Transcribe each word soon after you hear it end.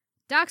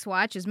Docs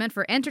Watch is meant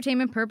for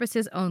entertainment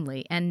purposes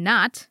only and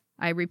not,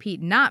 I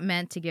repeat, not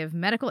meant to give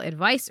medical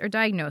advice or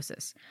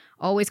diagnosis.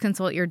 Always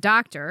consult your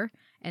doctor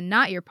and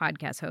not your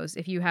podcast host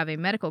if you have a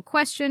medical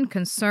question,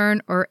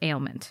 concern, or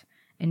ailment.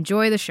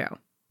 Enjoy the show.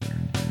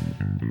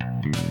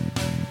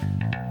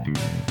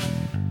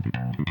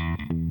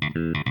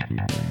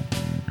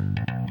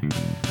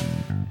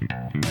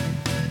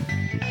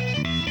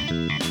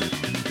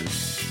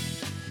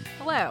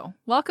 Hello,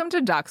 welcome to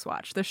Docs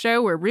Watch, the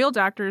show where real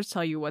doctors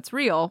tell you what's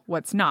real,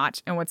 what's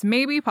not, and what's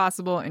maybe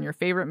possible in your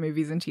favorite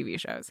movies and TV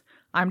shows.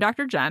 I'm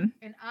Dr. Jen.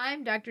 And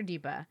I'm Dr.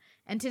 Deepa.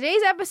 And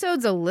today's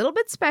episode's a little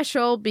bit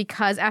special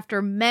because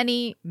after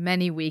many,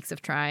 many weeks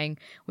of trying,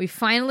 we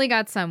finally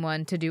got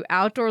someone to do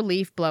outdoor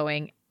leaf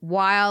blowing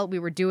while we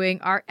were doing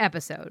our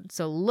episode.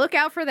 So look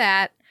out for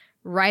that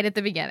right at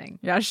the beginning.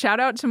 Yeah,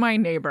 shout out to my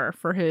neighbor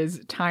for his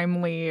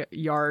timely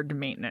yard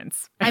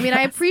maintenance. I mean,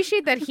 I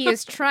appreciate that he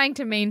is trying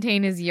to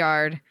maintain his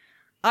yard.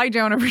 I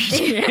don't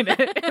appreciate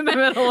it in the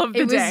middle of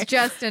the day. It was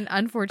just an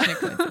unfortunate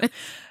coincidence.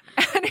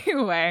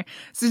 Anyway,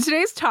 so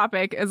today's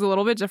topic is a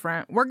little bit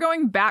different. We're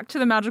going back to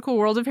the magical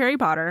world of Harry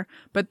Potter,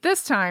 but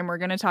this time we're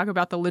going to talk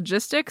about the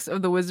logistics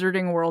of the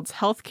Wizarding World's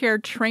healthcare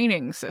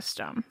training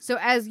system. So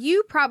as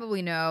you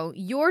probably know,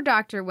 your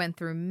doctor went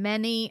through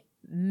many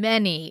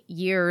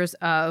years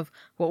of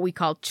what we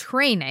call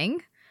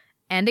training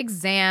and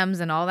exams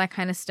and all that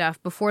kind of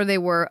stuff before they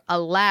were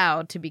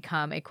allowed to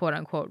become a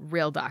quote-unquote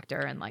real doctor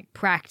and like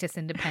practice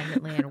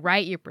independently and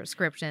write your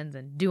prescriptions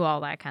and do all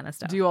that kind of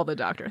stuff. Do all the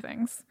doctor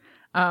things.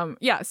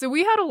 So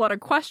we had a lot of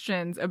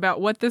questions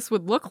about what this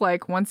would look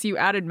like once you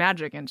added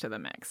magic into the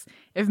mix.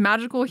 If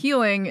magical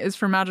healing is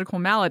for magical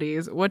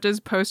maladies, what does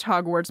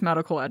post-Hogwarts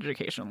medical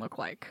education look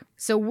like?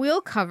 So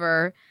we'll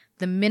cover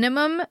the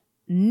minimum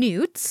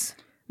newts,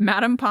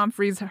 Madame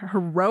Pomfrey's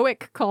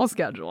heroic call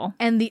schedule,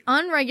 and the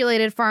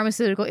unregulated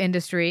pharmaceutical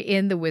industry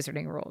in the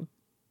Wizarding World.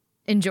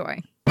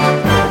 Enjoy. Okay,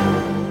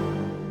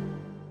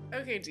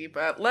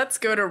 Deepa, let's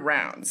go to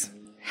rounds.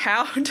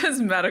 How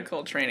does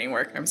medical training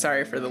work? I'm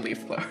sorry for the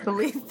leaf blower. The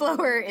leaf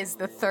blower is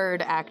the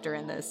third actor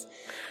in this.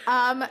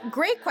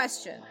 Great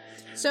question.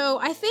 So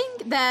I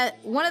think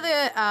that one of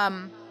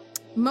the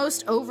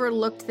most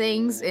overlooked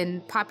things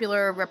in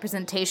popular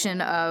representation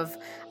of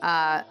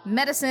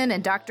medicine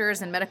and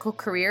doctors and medical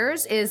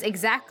careers is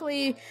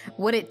exactly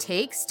what it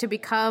takes to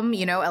become,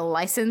 a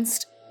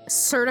licensed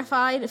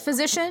certified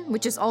physician,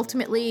 which is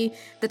ultimately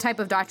the type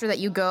of doctor that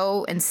you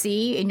go and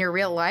see in your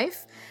real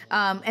life,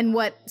 and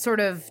what sort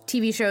of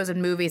TV shows and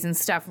movies and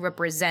stuff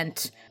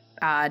represent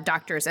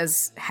doctors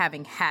as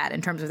having had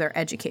in terms of their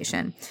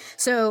education.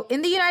 So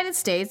in the United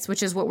States,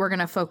 which is what we're going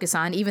to focus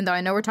on, even though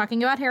I know we're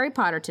talking about Harry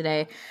Potter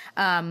today,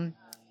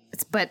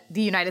 but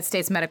the United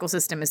States medical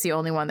system is the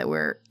only one that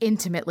we're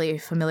intimately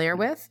familiar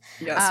with.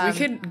 Yes, we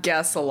could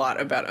guess a lot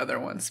about other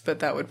ones, but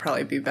that would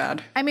probably be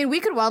bad. I mean, we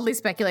could wildly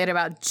speculate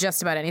about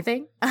just about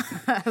anything,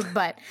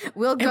 but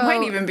we'll go... It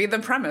might even be the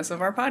premise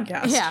of our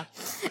podcast. Yeah.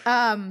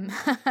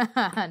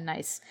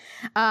 Nice.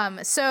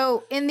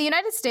 So in the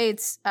United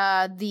States,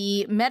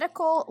 the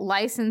medical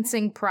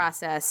licensing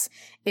process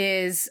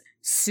is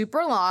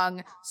super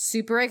long,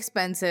 super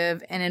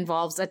expensive, and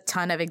involves a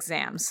ton of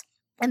exams.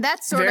 And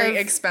that's very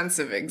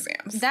expensive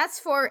exams. That's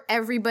for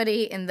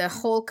everybody in the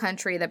whole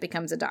country that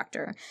becomes a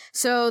doctor.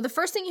 So the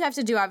first thing you have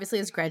to do, obviously,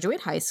 is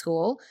graduate high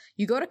school.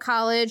 You go to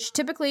college,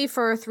 typically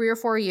for 3 or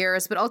 4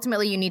 years, but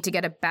ultimately you need to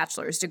get a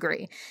bachelor's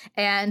degree.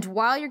 And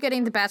while you're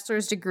getting the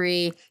bachelor's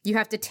degree, you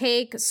have to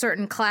take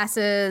certain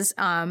classes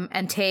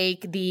and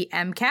take the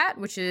MCAT,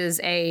 which is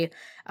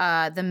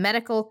the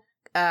medical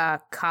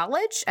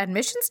college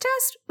admissions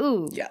test?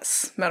 Ooh.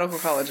 Yes, medical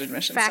college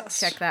admissions test. Fact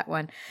check that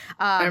one.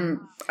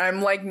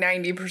 I'm like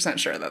 90%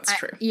 sure that's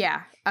true.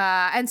 Yeah.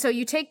 And so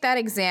you take that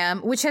exam,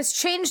 which has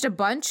changed a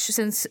bunch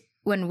since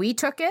when we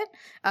took it.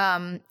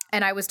 And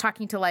I was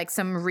talking to like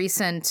some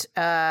recent,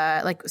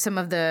 some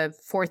of the third and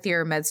fourth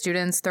year med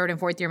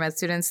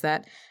students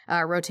that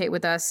rotate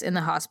with us in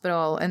the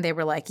hospital. And they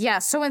were like, yeah,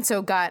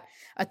 so-and-so got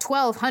a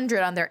 1,200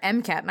 on their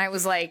MCAT. And I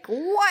was like,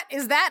 what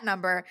is that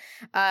number?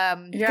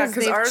 Because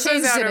they've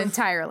changed it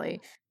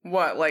entirely.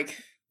 What, like?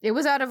 It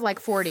was out of like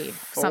 40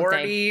 something.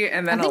 40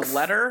 and then a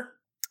letter?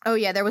 Oh,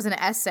 yeah. There was an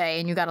essay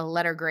and you got a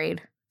letter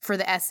grade for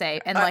the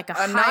essay and like a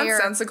higher...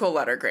 nonsensical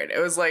letter grade.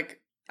 It was like,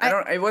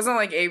 it wasn't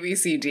like A, B,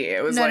 C, D.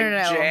 It was no.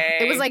 J.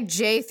 It was like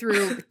J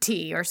through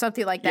T or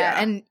something like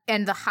that. Yeah.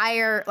 And the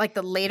higher, like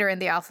the later in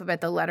the alphabet,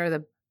 the letter,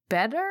 the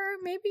better,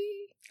 maybe?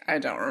 I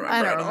don't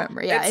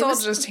remember. Yeah, it's all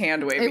just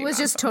hand wavy. It was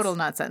just total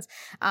nonsense.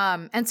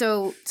 And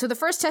so the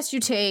first test you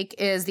take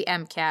is the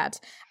MCAT.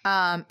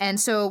 And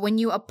so when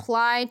you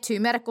apply to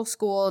medical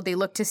school, they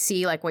look to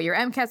see like what your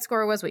MCAT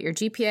score was, what your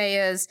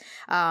GPA is,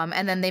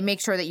 and then they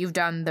make sure that you've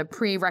done the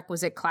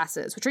prerequisite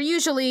classes, which are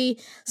usually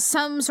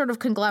some sort of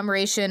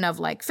conglomeration of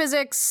like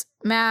physics,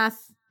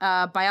 math,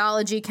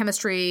 biology,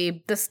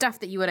 chemistry, the stuff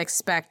that you would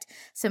expect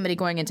somebody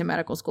going into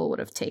medical school would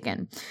have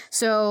taken.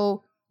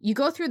 So you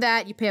go through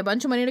that, you pay a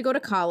bunch of money to go to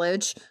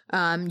college,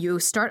 you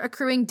start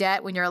accruing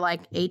debt when you're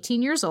like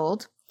 18 years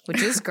old.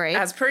 which is great.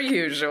 As per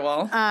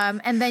usual.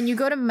 And then you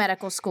go to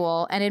medical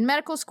school. And in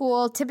medical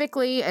school,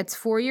 typically it's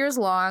 4 years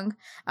long.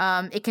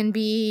 It can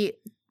be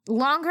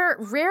longer.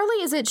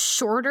 Rarely is it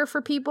shorter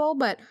for people,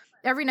 but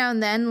every now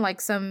and then, like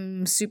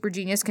some super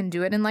genius can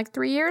do it in like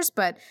 3 years.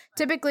 But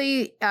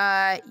typically,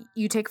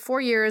 you take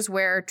 4 years,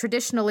 where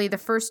traditionally the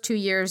first 2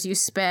 years you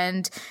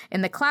spend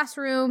in the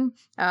classroom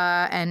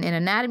and in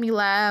anatomy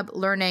lab,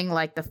 learning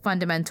like the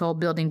fundamental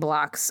building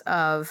blocks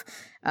of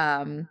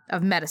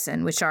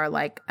medicine, which are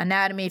like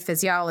anatomy,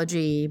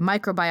 physiology,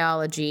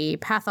 microbiology,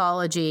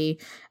 pathology.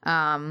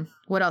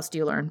 What else do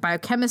you learn?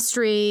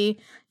 Biochemistry,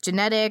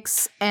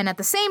 genetics. And at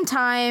the same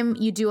time,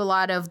 you do a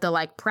lot of the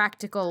like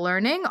practical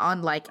learning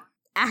on like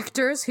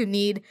actors who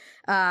need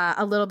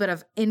a little bit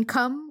of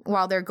income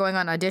while they're going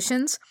on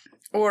auditions.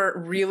 Or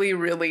really,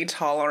 really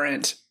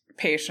tolerant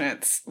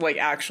patients, like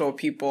actual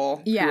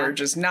people who are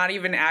just not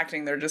even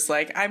acting. They're just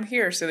like, I'm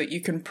here so that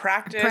you can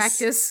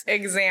practice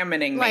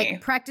examining me.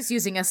 Practice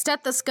using a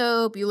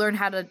stethoscope. You learn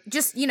how to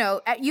just, you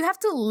have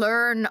to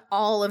learn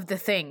all of the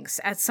things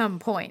at some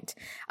point.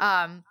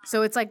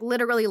 So it's like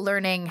literally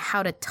learning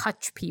how to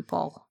touch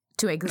people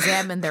to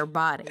examine their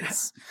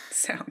bodies.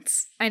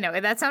 I know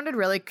that sounded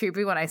really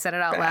creepy when I said it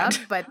out loud,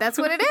 but that's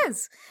what it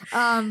is.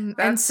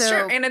 That's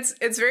true, and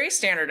it's very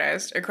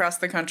standardized across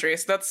the country.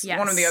 So that's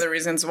one of the other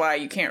reasons why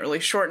you can't really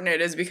shorten it,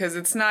 is because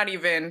it's not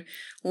even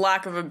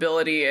lack of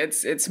ability.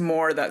 It's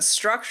more that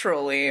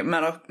structurally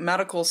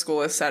medical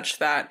school is such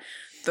that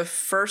the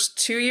first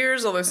 2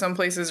 years, although some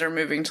places are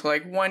moving to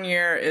like 1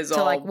 year, is to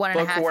all like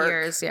 1.5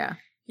 years.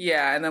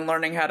 Yeah, and then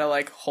learning how to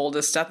like hold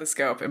a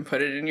stethoscope and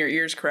put it in your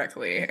ears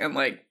correctly and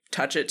like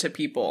touch it to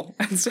people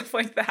and stuff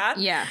like that.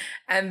 Yeah.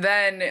 And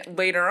then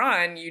later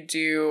on, you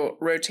do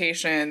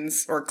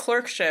rotations or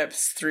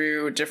clerkships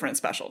through different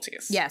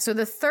specialties. Yeah. So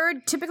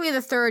typically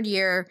the third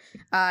year,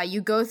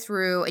 you go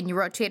through and you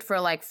rotate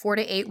for like 4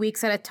 to 8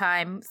 weeks at a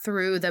time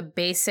through the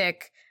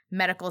basic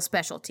medical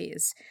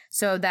specialties.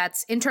 So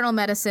that's internal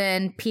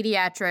medicine,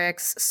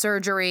 pediatrics,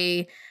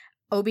 surgery,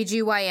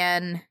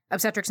 OBGYN,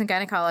 obstetrics and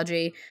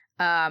gynecology.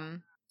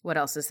 What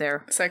else is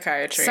there?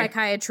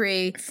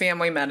 Psychiatry.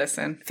 Family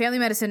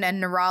medicine, and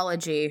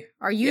neurology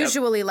are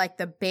usually like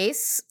the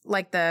base,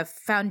 like the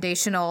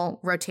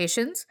foundational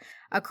rotations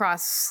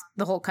across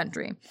the whole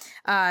country.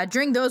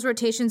 During those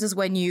rotations is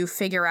when you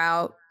figure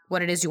out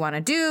what it is you want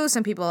to do.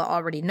 Some people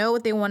already know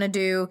what they want to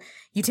do.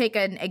 You take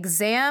an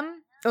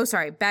exam. Oh,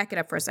 sorry. Back it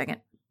up for a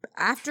second.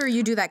 After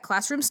you do that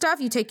classroom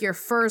stuff, you take your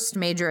first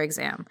major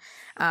exam.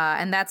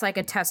 And that's like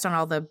a test on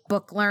all the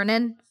book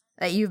learning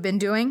that you've been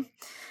doing.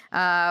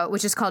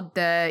 Which is called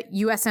the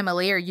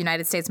USMLE, or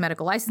United States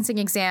Medical Licensing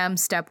Exam,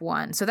 Step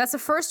 1. So that's the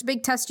first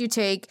big test you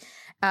take.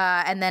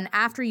 And then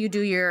after you do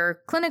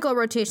your clinical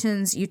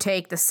rotations, you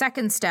take the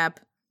second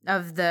step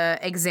of the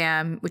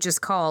exam, which is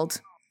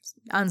called,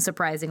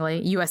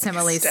 unsurprisingly,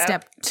 USMLE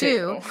Step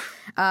 2.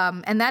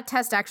 And that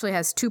test actually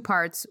has 2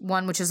 parts.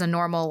 One, which is a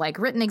normal like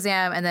written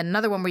exam, and then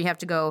another one where you have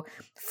to go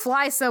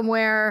fly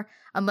somewhere,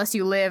 unless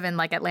you live in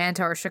like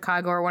Atlanta or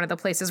Chicago or one of the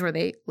places where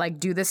they like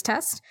do this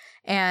test.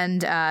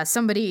 And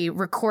somebody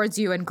records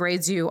you and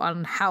grades you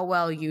on how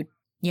well you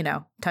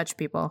touch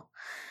people.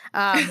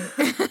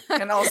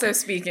 And also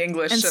speak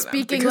English to them.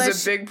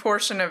 Because a big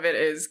portion of it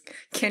is,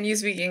 can you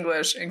speak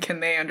English and can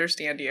they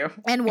understand you?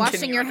 And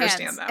washing your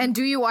hands. And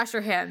do you wash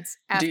your hands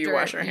after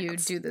you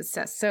do this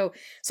test? So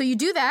you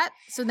do that.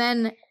 So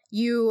then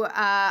you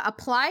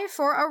apply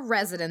for a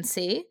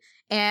residency.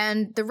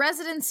 And the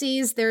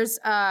residencies, there's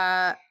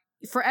a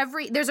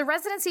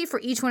residency for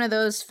each one of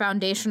those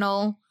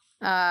foundational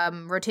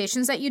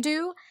rotations that you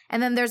do.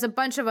 And then there's a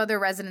bunch of other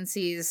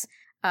residencies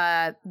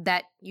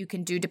that you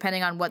can do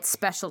depending on what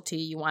specialty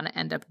you want to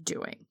end up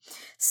doing.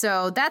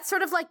 So that's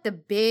sort of like the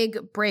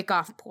big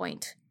break-off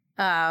point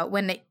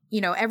when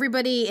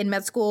everybody in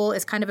med school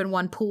is kind of in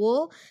one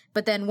pool.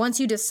 But then once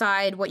you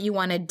decide what you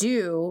want to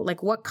do,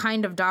 like what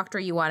kind of doctor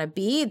you want to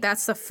be,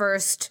 that's the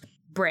first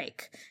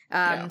break.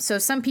 So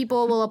some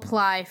people will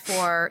apply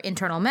for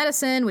internal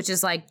medicine, which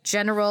is like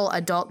general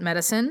adult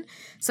medicine.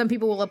 Some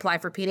people will apply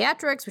for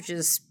pediatrics, which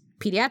is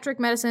pediatric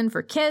medicine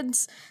for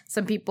kids.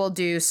 Some people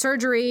do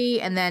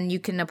surgery, and then you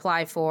can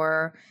apply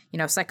for,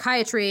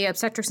 psychiatry,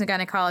 obstetrics and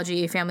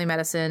gynecology, family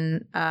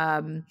medicine.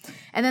 And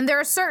then there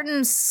are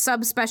certain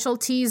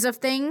subspecialties of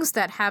things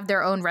that have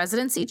their own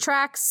residency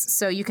tracks.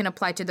 So you can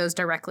apply to those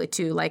directly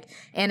too, like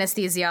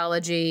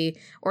anesthesiology,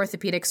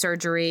 orthopedic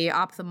surgery,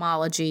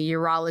 ophthalmology,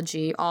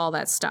 urology, all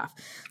that stuff.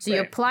 So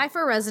you apply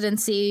for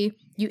residency,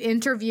 you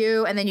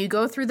interview, and then you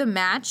go through the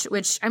match,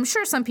 which I'm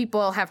sure some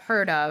people have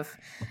heard of.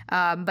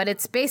 But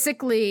it's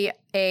basically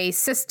a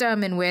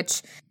system in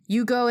which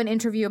you go and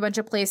interview a bunch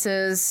of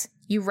places,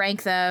 you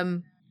rank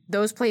them,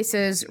 those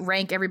places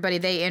rank everybody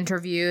they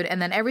interviewed,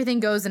 and then everything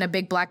goes in a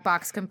big black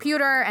box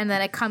computer, and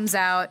then it comes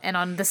out, and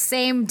on the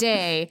same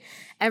day,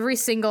 every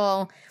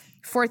single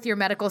fourth-year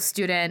medical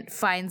student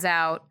finds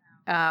out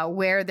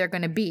where they're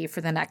going to be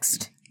for the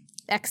next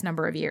X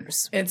number of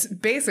years. It's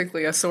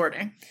basically a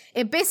sorting.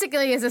 It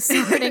basically is a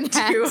sorting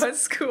hat. To a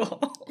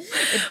school.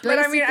 It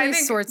basically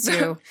sorts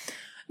you.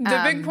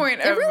 The big point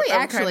it really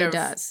actually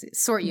does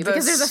sort you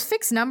because there's a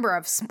fixed number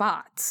of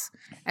spots.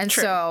 And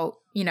so,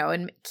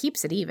 it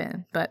keeps it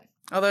even, but.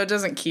 Although it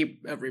doesn't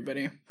keep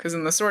everybody. Because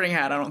in the Sorting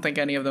Hat, I don't think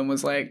any of them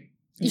was like,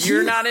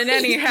 you're not in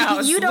any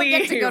house. You don't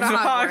get to go to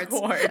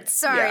Hogwarts.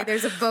 Sorry,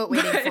 there's a boat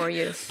waiting for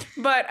you.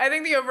 But I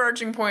think the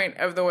overarching point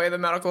of the way the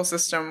medical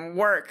system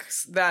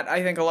works that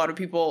I think a lot of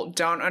people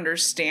don't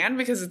understand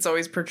because it's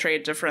always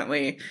portrayed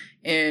differently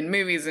in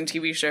movies and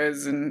TV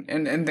shows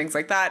and things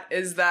like that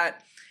is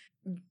that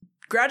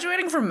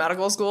graduating from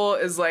medical school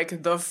is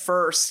like the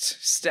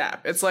first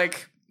step. It's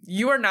like,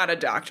 you are not a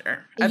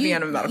doctor at the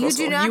end of medical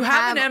school. You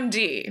have an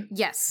MD.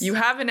 Yes. You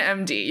have an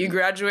MD. You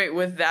graduate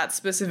with that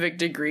specific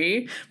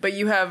degree, but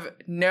you have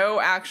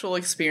no actual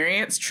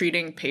experience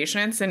treating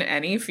patients in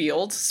any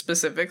field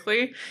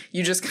specifically.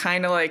 You just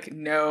kind of like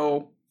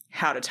know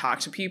how to talk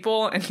to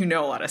people and you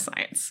know a lot of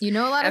science. You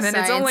know a lot of science. And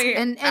then it's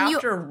only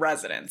after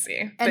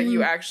residency that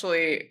you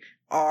actually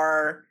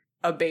are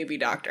a baby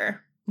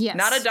doctor. Yes.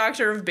 Not a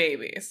doctor of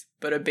babies,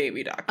 but a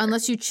baby doctor.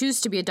 Unless you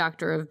choose to be a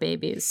doctor of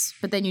babies,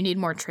 but then you need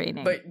more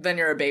training. But then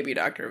you're a baby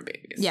doctor of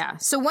babies. Yeah.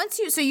 So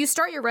you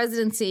start your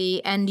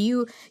residency and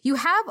you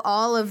have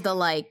all of the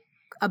like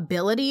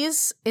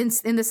abilities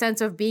in the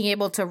sense of being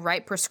able to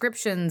write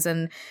prescriptions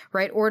and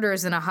write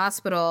orders in a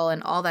hospital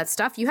and all that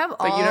stuff. You have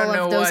all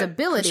of those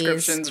abilities.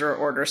 Prescriptions or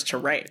orders to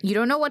write. You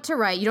don't know what to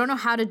write. You don't know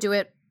how to do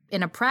it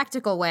in a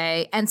practical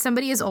way, and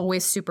somebody is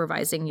always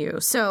supervising you.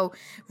 So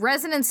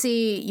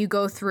residency, you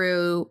go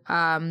through,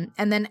 and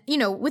then,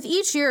 with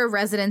each year of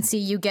residency,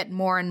 you get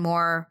more and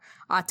more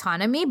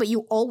autonomy, but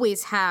you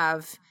always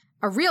have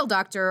a real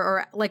doctor,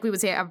 or like we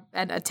would say,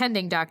 an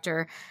attending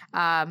doctor,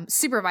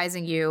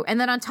 supervising you. And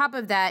then on top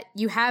of that,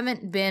 you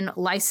haven't been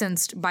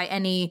licensed by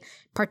any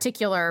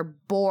particular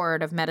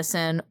board of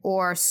medicine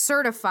or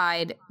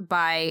certified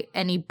by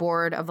any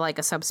board of like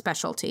a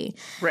subspecialty.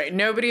 Right.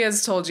 Nobody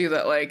has told you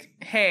that like,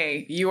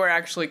 hey, you are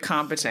actually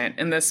competent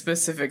in this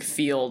specific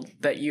field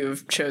that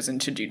you've chosen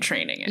to do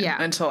training in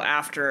until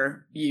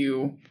after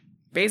you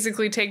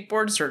basically take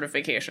board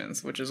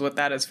certifications, which is what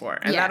that is for.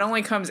 And that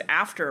only comes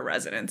after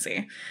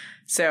residency.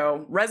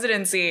 So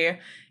residency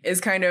is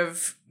kind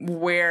of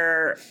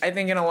where I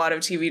think in a lot of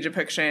TV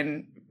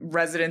depiction,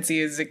 residency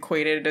is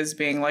equated as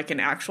being like an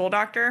actual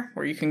doctor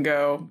where you can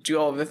go do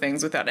all of the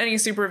things without any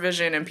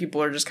supervision and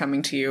people are just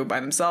coming to you by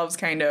themselves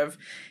kind of.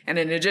 And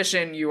in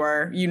addition,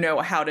 you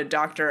know how to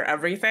doctor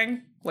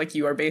everything. Like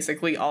you are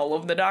basically all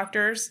of the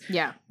doctors.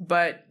 Yeah.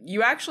 But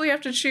you actually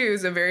have to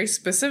choose a very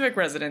specific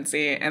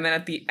residency. And then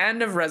at the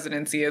end of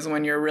residency is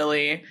when you're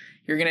going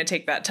to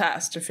take that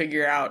test to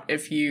figure out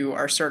if you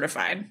are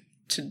certified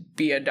to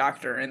be a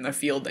doctor in the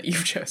field that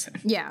you've chosen.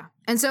 Yeah.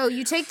 And so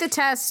you take the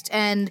test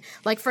and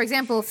like, for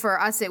example, for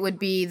us, it would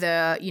be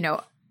the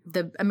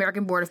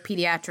American Board of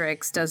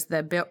Pediatrics does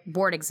the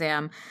board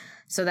exam.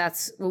 So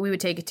that's what we would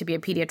take it to be a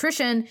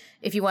pediatrician.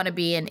 If you want to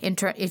be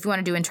if you want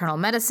to do internal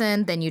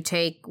medicine, then you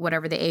take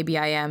whatever the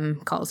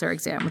ABIM calls their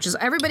exam, which is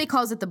everybody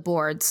calls it the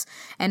boards,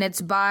 and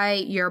it's by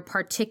your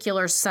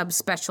particular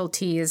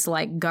subspecialties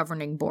like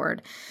governing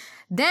board.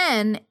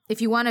 Then if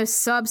you want to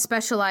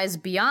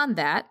subspecialize beyond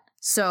that,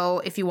 so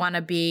if you want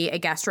to be a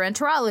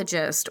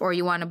gastroenterologist or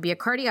you want to be a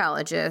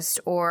cardiologist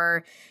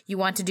or you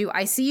want to do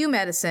ICU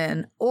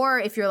medicine, or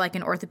if you're like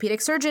an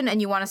orthopedic surgeon and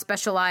you want to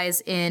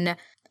specialize in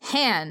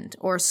hand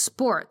or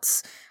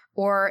sports,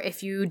 or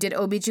if you did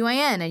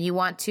OBGYN and you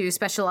want to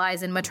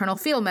specialize in maternal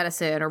fetal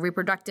medicine or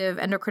reproductive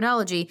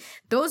endocrinology,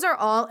 those are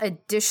all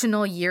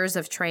additional years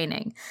of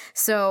training.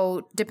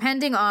 So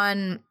depending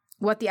on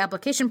what the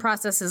application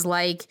process is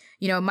like,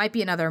 it might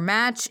be another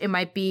match. It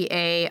might be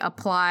a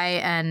apply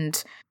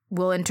and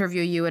we'll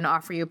interview you and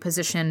offer you a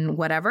position,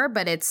 whatever,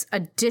 but it's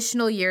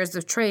additional years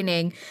of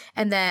training.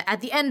 And then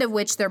at the end of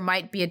which there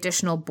might be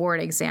additional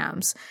board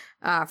exams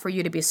for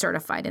you to be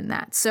certified in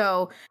that.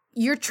 So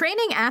your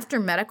training after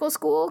medical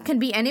school can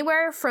be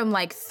anywhere from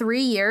like 3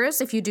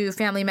 years if you do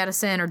family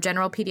medicine or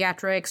general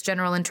pediatrics,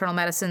 general internal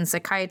medicine,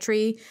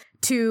 psychiatry,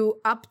 to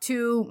up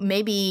to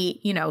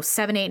maybe,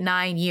 7, 8,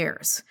 9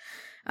 years.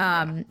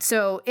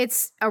 So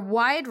it's a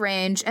wide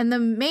range. And the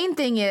main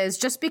thing is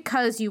just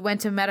because you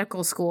went to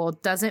medical school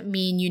doesn't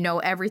mean you know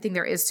everything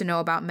there is to know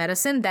about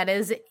medicine. That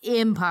is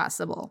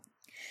impossible.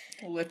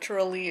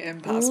 Literally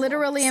impossible.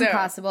 Literally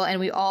impossible. And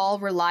we all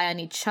rely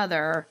on each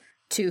other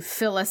to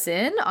fill us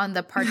in on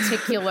the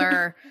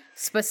particular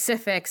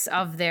specifics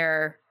of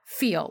their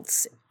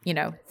fields,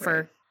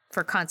 for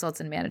consults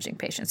and managing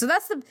patients. So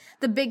that's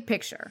the big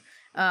picture.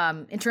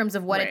 In terms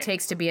of what it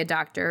takes to be a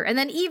doctor. And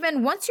then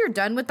even once you're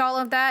done with all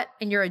of that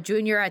and you're a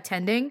junior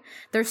attending,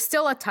 there's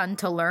still a ton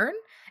to learn.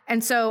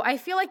 And so I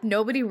feel like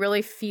nobody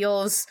really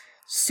feels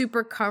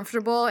super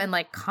comfortable and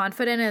like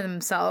confident in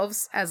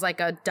themselves as like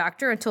a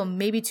doctor until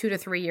maybe 2 to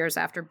 3 years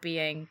after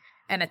being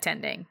an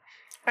attending.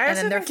 And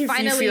then they're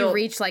finally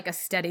reach like a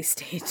steady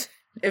state.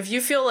 If you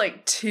feel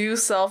like too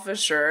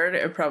self-assured,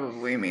 it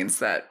probably means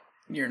that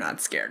you're not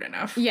scared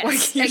enough. Yes,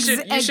 like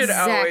you should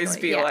always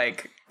be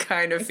like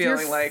kind of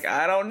feeling like,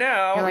 I don't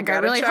know. You're like, I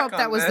really hope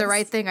that was the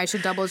right thing. I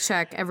should double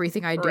check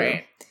everything I do.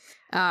 Right.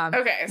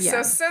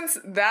 So since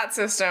that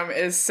system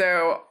is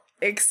so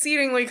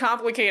exceedingly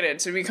complicated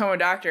to become a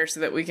doctor so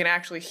that we can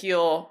actually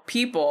heal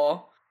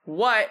people,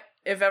 what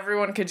if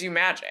everyone could do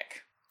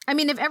magic? I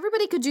mean, if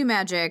everybody could do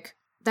magic,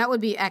 that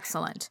would be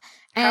excellent.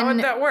 How would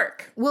that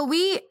work? Well,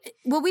 we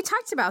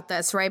talked about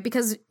this, right?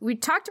 Because we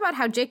talked about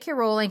how J.K.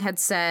 Rowling had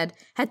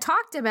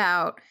talked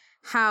about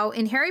how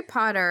in Harry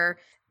Potter,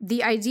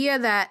 the idea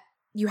that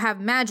you have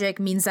magic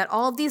means that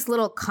all of these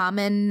little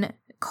common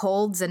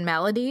colds and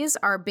maladies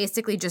are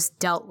basically just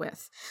dealt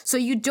with. So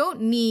you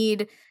don't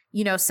need,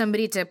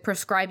 somebody to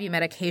prescribe you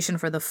medication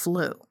for the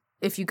flu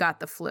if you got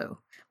the flu,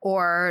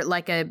 or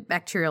like a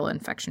bacterial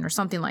infection or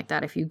something like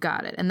that if you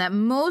got it. And that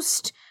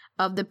most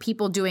of the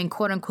people doing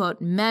quote unquote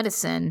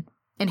medicine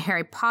in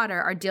Harry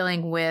Potter are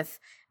dealing with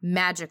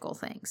magical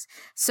things.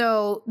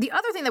 So the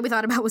other thing that we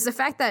thought about was the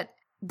fact that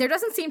there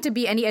doesn't seem to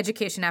be any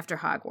education after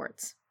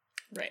Hogwarts.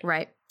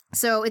 Right.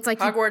 So it's like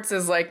Hogwarts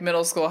is like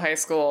middle school, high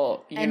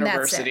school,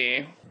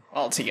 university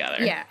all together.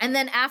 Yeah. And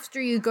then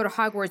after you go to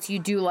Hogwarts, you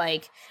do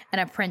like an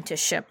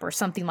apprenticeship or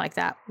something like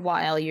that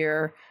while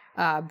you're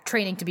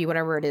training to be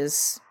whatever it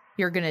is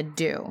you're going to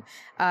do.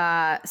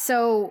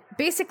 So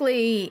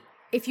basically,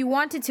 if you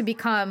wanted to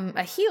become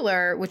a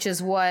healer, which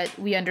is what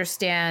we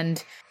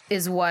understand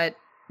is what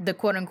the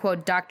quote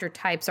unquote doctor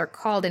types are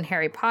called in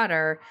Harry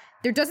Potter,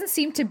 there doesn't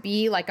seem to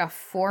be like a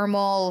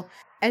formal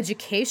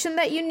education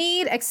that you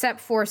need, except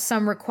for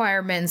some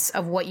requirements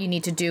of what you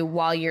need to do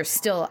while you're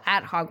still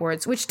at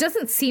Hogwarts, which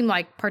doesn't seem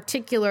like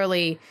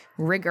particularly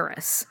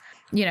rigorous.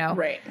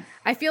 Right.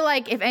 I feel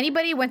like if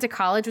anybody went to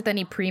college with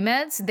any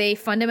pre-meds, they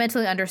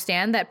fundamentally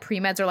understand that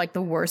pre-meds are like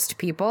the worst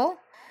people.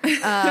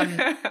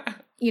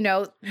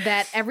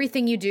 That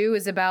everything you do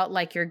is about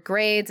like your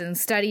grades and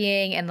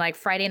studying, and like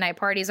Friday night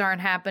parties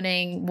aren't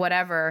happening,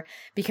 whatever,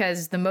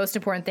 because the most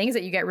important thing is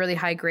that you get really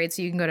high grades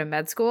so you can go to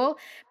med school.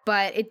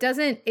 But it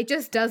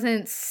just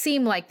doesn't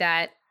seem like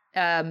that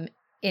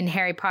in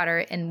Harry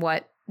Potter and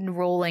what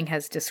Rowling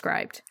has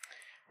described.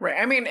 Right.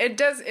 I mean,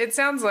 it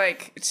sounds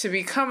like to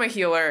become a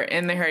healer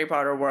in the Harry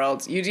Potter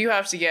world, you do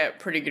have to get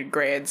pretty good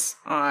grades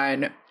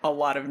on a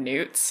lot of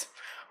newts.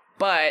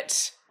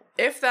 But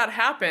if that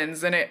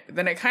happens, then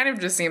it kind of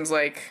just seems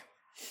like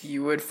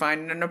you would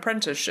find an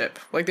apprenticeship.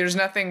 Like there's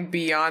nothing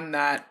beyond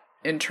that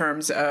in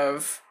terms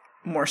of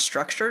more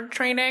structured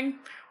training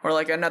or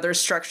like another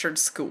structured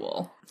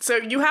school. So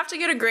you have to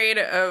get a grade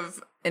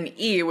of an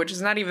E, which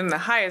is not even the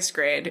highest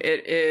grade.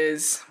 It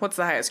is, what's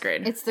the highest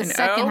grade? It's the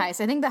second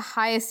highest. I think the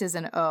highest is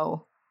an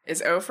O.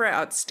 Is O for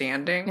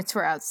outstanding? It's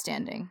for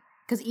outstanding.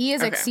 Because E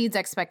is exceeds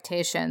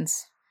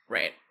expectations.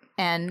 Right.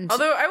 And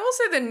although I will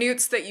say the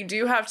newts that you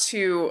do have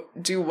to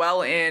do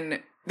well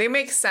in, they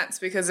make sense,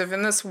 because if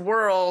in this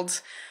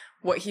world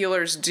what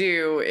healers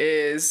do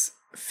is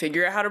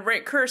figure out how to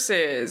break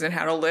curses and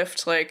how to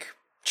lift like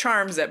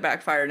charms that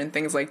backfired and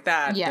things like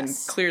that, then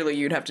clearly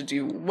you'd have to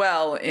do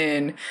well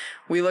in,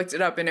 we looked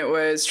it up and it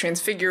was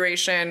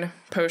transfiguration,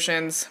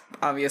 potions,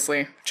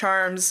 obviously,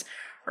 charms,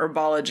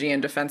 herbology,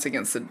 and defense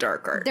against the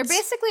dark arts. They're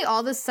basically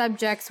all the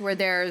subjects where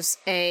there's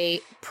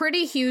a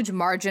pretty huge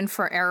margin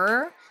for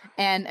error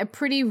and a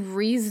pretty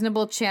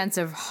reasonable chance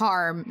of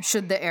harm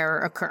should the error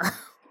occur.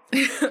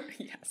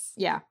 Yes.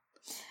 Yeah.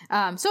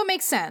 So it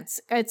makes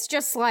sense. It's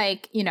just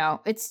like,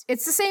 it's the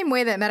same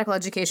way that medical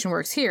education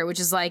works here, which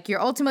is like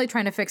you're ultimately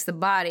trying to fix the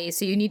body,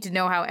 so you need to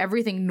know how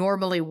everything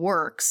normally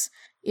works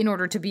in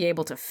order to be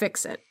able to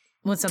fix it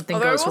when something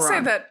goes wrong. Although I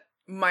will say that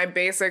my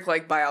basic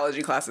like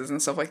biology classes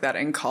and stuff like that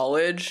in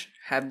college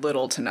had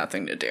little to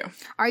nothing to do.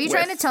 Are you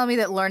trying to tell me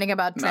that learning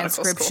about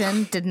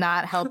transcription did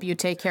not help you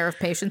take care of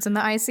patients in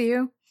the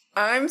ICU?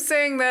 I'm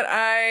saying that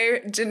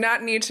I did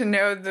not need to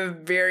know the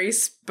very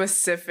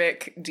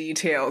specific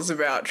details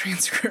about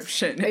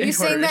transcription. Are you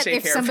saying that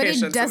if somebody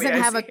doesn't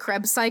have a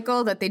Krebs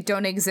cycle, that they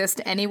don't exist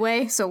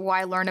anyway? So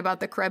why learn about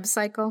the Krebs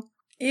cycle?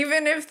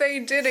 Even if they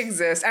did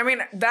exist. I mean,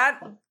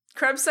 that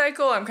Krebs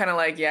cycle, I'm kind of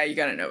like, yeah, you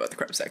got to know about the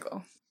Krebs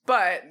cycle.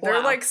 But there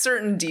are like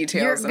certain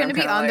details. You're going to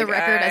be on the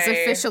record as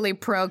officially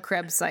pro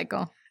Krebs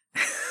cycle.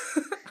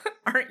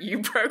 Aren't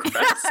you pro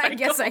Krebs cycle? I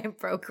guess I am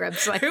pro Krebs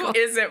cycle. Who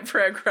isn't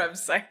pro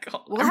Krebs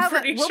cycle? We'll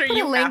put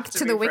a link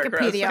to the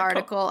Wikipedia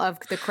article of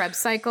the Krebs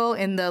cycle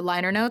in the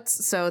liner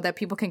notes so that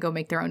people can go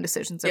make their own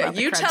decisions about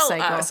the Krebs cycle.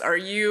 You tell us, are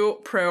you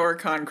pro or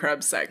con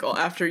Krebs cycle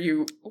after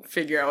you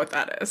figure out what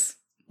that is?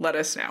 Let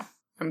us know.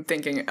 I'm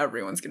thinking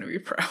everyone's going to be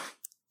pro.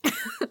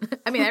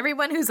 I mean,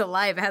 everyone who's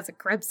alive has a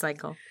Krebs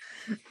cycle.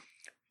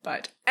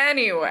 But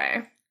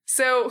anyway,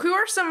 so who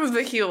are some of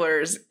the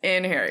healers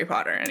in Harry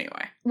Potter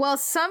anyway? Well,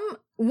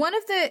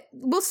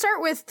 we'll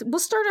start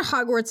at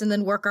Hogwarts and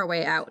then work our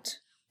way out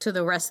to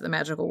the rest of the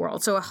magical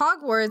world. So at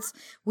Hogwarts,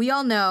 we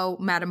all know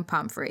Madame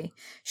Pomfrey.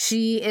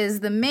 She is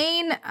the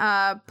main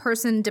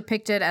person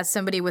depicted as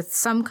somebody with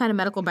some kind of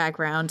medical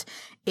background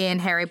in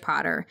Harry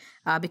Potter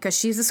because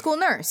she's a school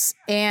nurse.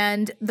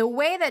 And the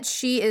way that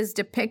she is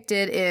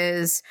depicted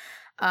is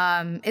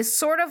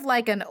sort of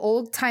like an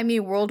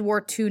old-timey World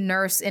War II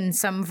nurse in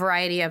some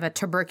variety of a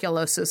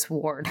tuberculosis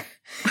ward,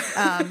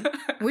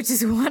 which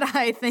is what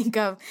I think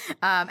of,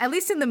 at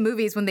least in the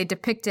movies when they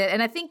depict it.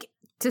 And I think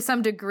to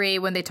some degree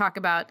when they talk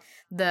about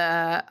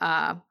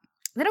the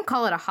they don't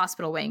call it a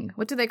hospital wing.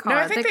 What do they call it?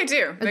 No, I think they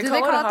do. They call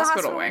it a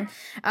hospital wing.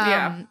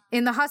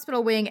 In the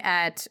hospital wing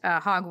at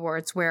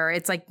Hogwarts, where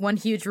it's like one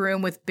huge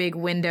room with big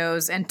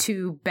windows and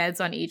 2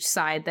 beds on each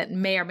side that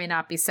may or may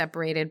not be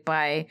separated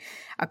by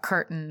a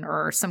curtain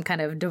or some kind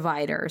of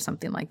divider or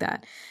something like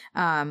that.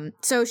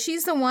 So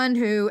she's the one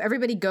who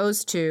everybody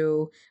goes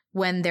to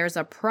when there's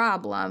a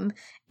problem.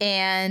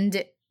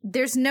 And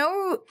there's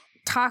no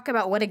talk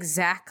about what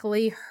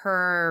exactly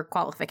her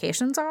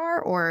qualifications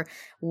are or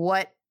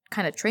what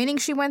kind of training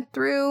she went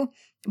through,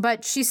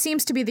 but she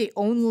seems to be the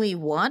only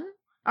one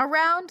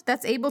around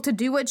that's able to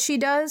do what she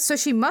does, so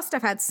she must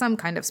have had some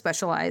kind of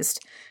specialized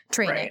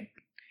training. Right.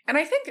 And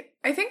I think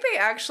they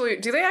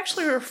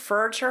actually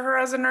refer to her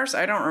as a nurse?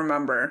 I don't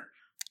remember.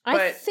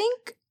 I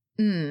think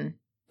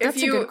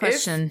that's a good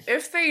question.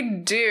 If they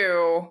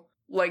do,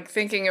 like,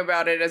 thinking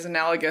about it as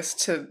analogous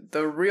to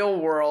the real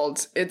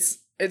world, it's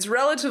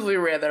relatively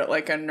rare that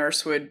like a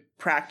nurse would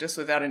practice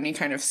without any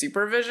kind of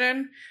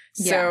supervision.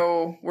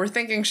 So we're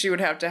thinking she would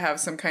have to have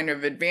some kind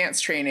of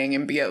advanced training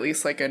and be at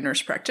least like a nurse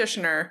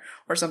practitioner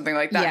or something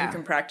like that who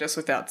can practice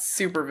without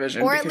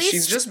supervision, or because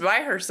she's just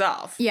by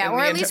herself. Yeah, or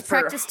at least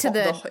practice to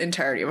the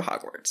entirety of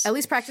Hogwarts. At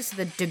least practice to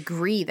the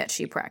degree that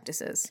she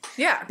practices.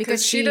 Yeah,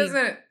 because she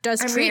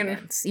does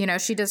treatments. You know,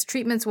 she does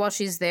treatments while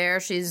she's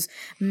there. She's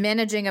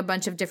managing a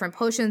bunch of different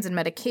potions and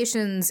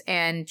medications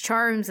and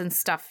charms and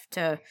stuff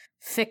to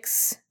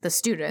fix the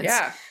students.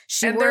 Yeah,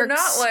 they're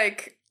not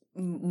like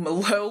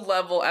low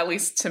level, at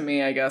least to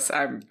me, I guess.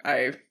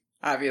 I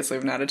obviously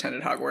have not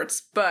attended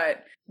Hogwarts,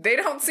 but they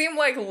don't seem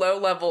like low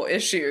level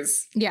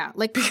issues. Yeah,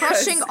 like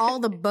crushing all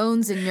the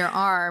bones in your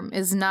arm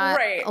is not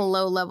a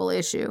low level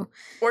issue.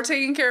 Or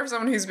taking care of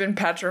someone who's been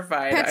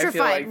petrified. I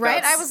feel like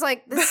right? I was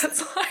like,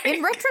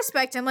 in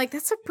retrospect, I'm like,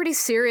 that's a pretty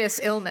serious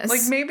illness.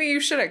 Like, maybe you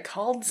should have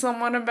called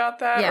someone about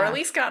that, or at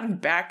least gotten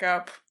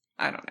backup.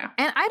 I don't know.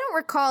 And I don't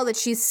recall that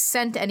she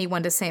sent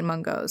anyone to St.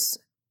 Mungo's.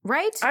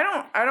 Right? I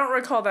don't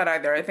recall that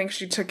either. I think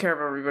she took care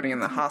of everybody in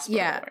the hospital.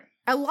 Yeah.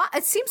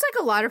 It seems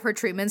like a lot of her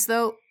treatments,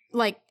 though,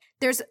 like,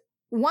 there's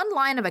one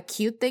line of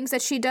acute things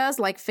that she does,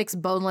 like fix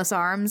boneless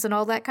arms and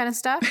all that kind of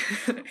stuff.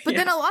 But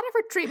then a lot of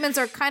her treatments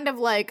are kind of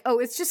like, oh,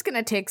 it's just going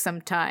to take some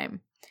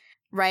time.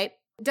 Right?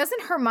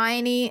 Doesn't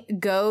Hermione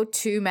go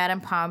to Madame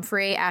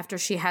Pomfrey after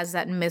she has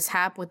that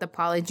mishap with the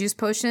polyjuice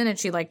potion and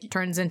she, like,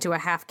 turns into a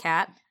half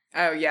cat?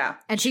 Oh, yeah.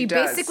 And she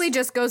basically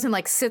just goes and,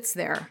 like, sits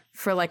there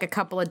for, like, a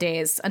couple of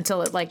days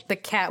until it, like, the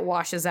cat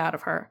washes out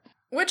of her.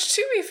 Which,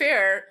 to be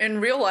fair, in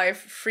real life,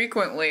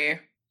 frequently,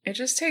 it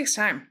just takes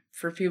time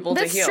for people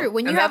to heal. That's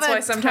true. That's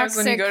why sometimes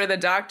when you go to the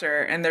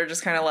doctor and they're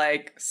just kind of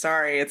like,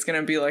 sorry, it's going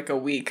to be like a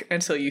week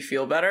until you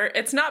feel better.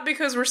 It's not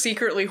because we're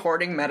secretly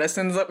hoarding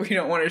medicines that we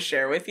don't want to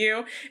share with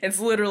you. It's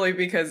literally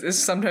because it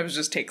sometimes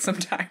just takes some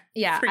time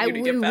for you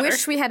to get better. I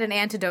wish we had an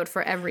antidote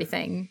for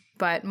everything,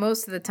 but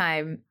most of the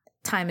time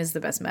is the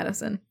best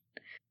medicine.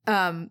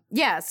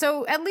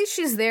 So at least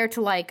she's there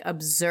to, like,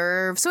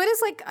 observe. So it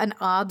is like an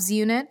OBS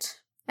unit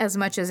as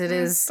much as it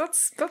is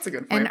that's a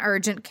good point. An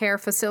urgent care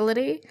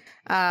facility.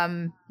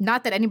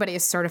 Not that anybody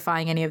is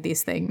certifying any of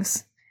these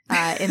things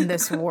in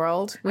this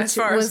world, as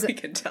far as we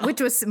can tell. Which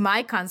was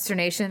my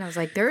consternation. I was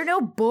like, there are no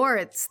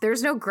boards.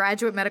 There's no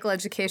graduate medical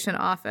education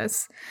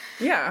office.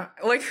 Yeah.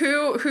 Like,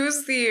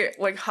 who's the,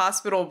 like,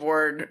 hospital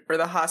board or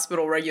the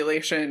hospital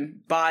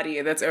regulation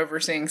body that's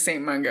overseeing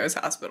St. Mungo's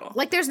Hospital?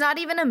 Like, there's not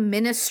even a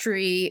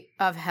Ministry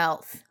of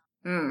Health.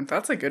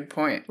 That's a good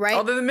point. Right?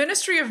 Although the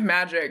Ministry of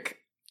Magic,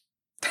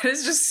 that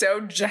is just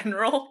so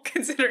general,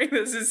 considering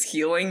this is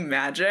healing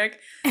magic,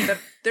 that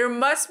there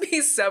must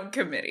be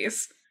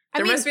subcommittees.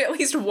 There must be at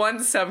least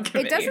one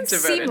subcommittee. It doesn't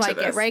seem like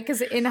it, right?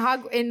 Because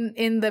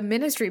in the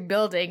ministry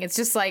building, it's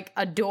just like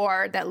a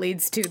door that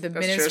leads to the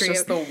ministry. It's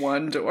just the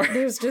one door.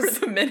 There's just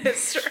for the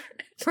minister.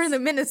 For the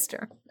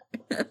minister.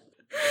 Are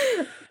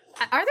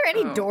there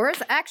any doors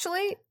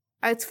actually?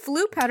 It's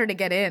Floo powder to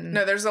get in.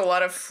 No, there's a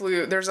lot of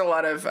Floo. There's a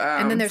lot of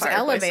and then there's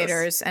fireplaces.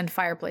 Elevators and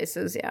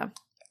fireplaces. Yeah,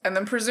 and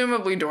then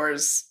presumably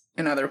doors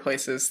in other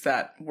places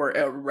that were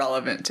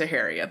irrelevant to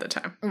Harry at the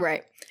time.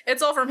 Right.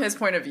 It's all from his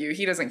point of view.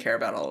 He doesn't care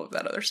about all of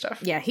that other stuff.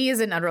 Yeah, he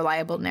is an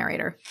unreliable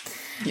narrator.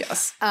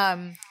 Yes.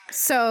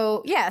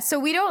 So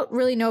we don't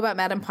really know about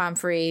Madame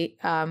Pomfrey.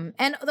 And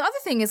the other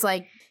thing is,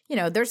 like, you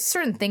know, there's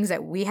certain things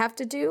that we have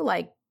to do,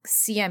 like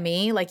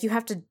CME, like you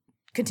have to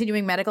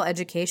continuing medical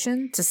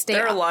education to stay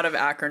There are a lot of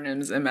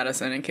acronyms in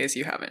medicine, in case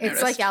you haven't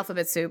noticed. It's like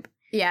alphabet soup.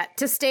 Yeah,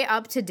 to stay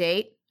up to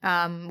date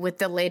with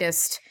the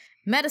latest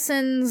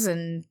medicines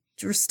and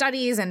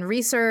studies and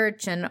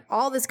research and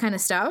all this kind of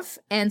stuff.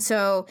 And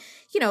so,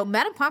 you know,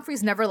 Madame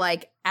Pomfrey's never,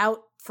 like, out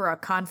for a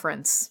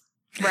conference,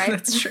 right?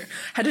 That's true.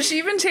 How does she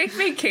even take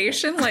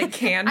vacation? Like,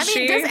 can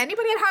she? Does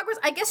anybody at Hogwarts?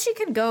 I guess she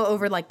can go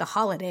over, like, the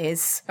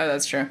holidays. Oh,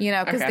 that's true. You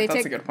know, because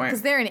that's a good point.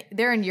 Because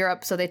they're in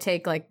Europe, so they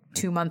take, like,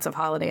 2 months of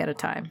holiday at a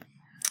time.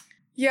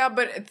 Yeah,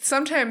 but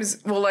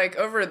sometimes, well, like,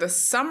 over the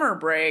summer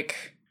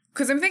break,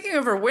 because I'm thinking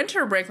over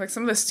winter break, like,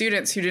 some of the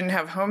students who didn't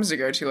have homes to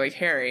go to, like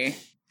Harry,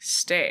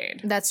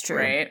 stayed. That's true.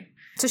 Right?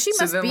 So she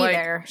must be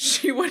there.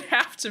 She would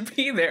have to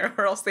be there,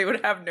 or else they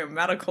would have no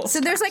medical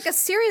staff. There's like a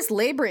serious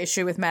labor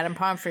issue with Madame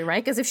Pomfrey,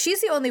 right? Because if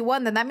she's the only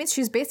one, then that means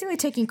she's basically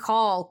taking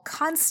call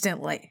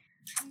constantly.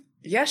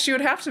 Yeah, she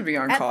would have to be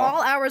on call. At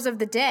all hours of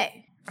the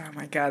day. Oh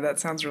my God, that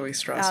sounds really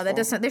stressful. Oh, that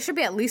doesn't. There should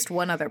be at least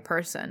one other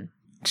person.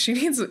 She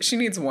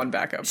needs one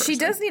backup person. She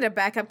does need a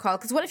backup call,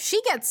 because what if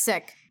she gets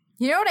sick?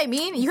 You know what I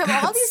mean? You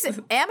have all these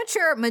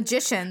amateur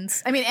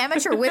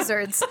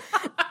wizards.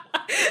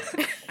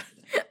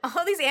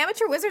 All these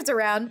amateur wizards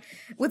around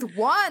with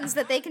wands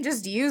that they can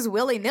just use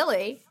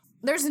willy-nilly.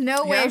 There's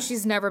no way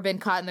she's never been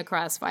caught in the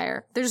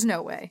crossfire. There's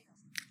no way.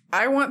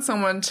 I want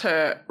someone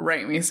to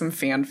write me some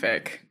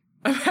fanfic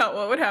about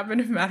what would happen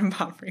if Madame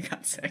Pomfrey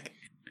got sick.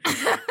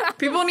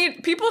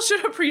 People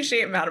should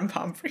appreciate Madame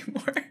Pomfrey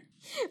more.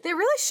 They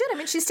really should. I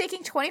mean, she's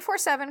taking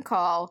 24/7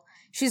 call.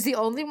 She's the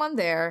only one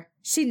there.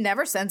 She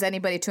never sends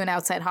anybody to an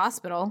outside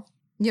hospital.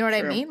 You know what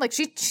I mean? Like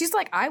she's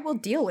like, I will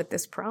deal with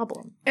this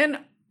problem.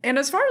 And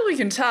as far as we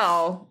can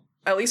tell,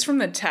 at least from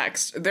the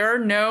text, there are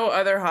no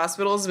other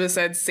hospitals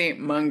besides St.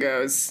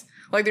 Mungo's.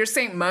 Like, there's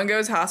St.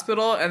 Mungo's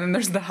Hospital, and then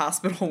there's the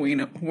hospital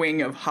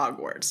wing of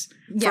Hogwarts.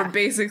 Yeah. For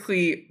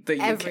basically the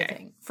UK.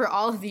 Everything. For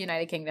all of the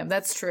United Kingdom.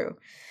 That's true.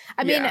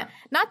 I mean,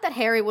 not that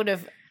Harry would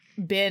have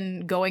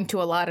been going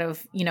to a lot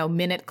of,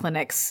 minute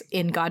clinics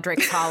in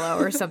Godric's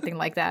Hollow or something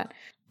like that.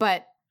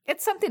 But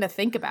it's something to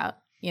think about,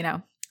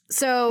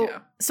 So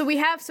we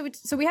have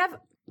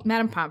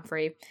Madame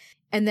Pomfrey.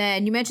 And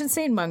then you mentioned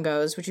St.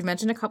 Mungo's, which you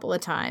mentioned a couple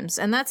of times.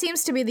 And that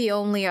seems to be the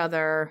only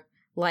other,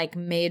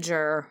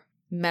 major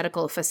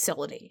medical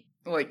facility.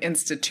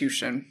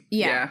 Institution.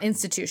 Yeah,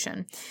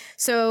 institution.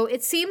 So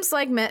it seems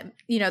like,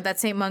 that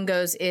St.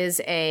 Mungo's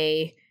is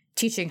a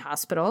teaching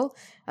hospital,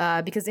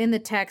 because in the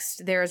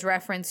text there is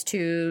reference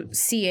to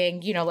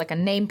seeing, a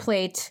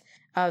nameplate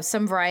of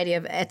some variety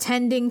of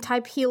attending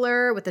type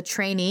healer with a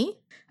trainee,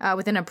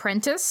 with an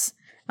apprentice.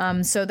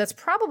 So that's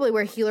probably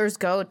where healers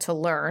go to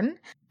learn.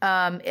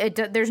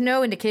 There's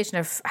no indication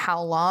of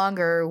how long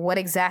or what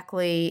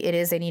exactly it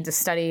is they need to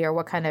study or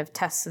what kind of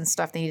tests and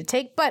stuff they need to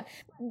take, but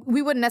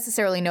we wouldn't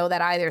necessarily know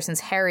that either, since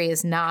Harry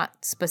is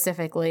not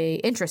specifically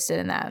interested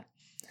in that.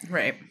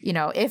 Right.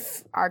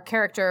 If our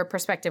character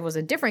perspective was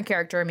a different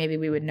character, maybe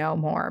we would know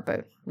more,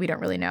 but we don't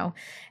really know.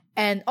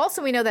 And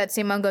also we know that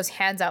St. Mungo's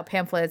hands out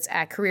pamphlets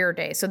at career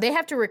day. So they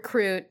have to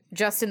recruit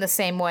just in the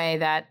same way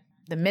that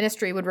the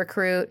ministry would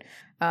recruit,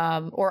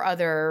 or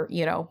other,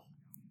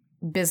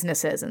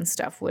 businesses and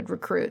stuff would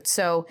recruit.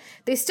 So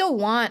they still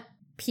want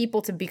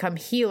people to become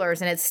healers,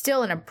 and it's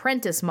still an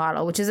apprentice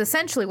model, which is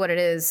essentially what it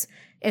is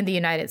in the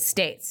United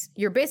States.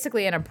 You're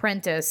basically an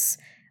apprentice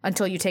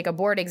until you take a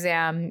board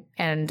exam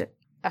and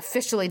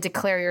officially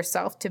declare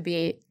yourself to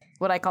be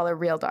what I call a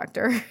real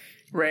doctor.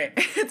 Right.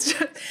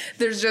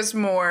 There's just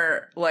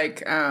more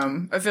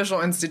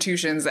official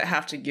institutions that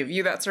have to give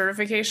you that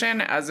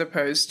certification, as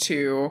opposed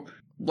to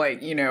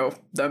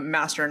the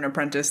master and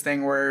apprentice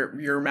thing where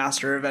your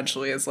master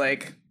eventually is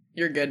like,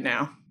 you're good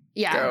now.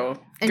 Yeah. Go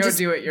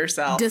do it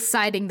yourself.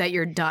 Deciding that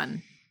you're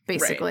done,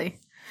 basically. Right.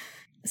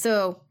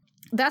 So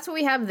that's what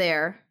we have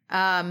there.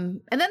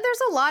 And then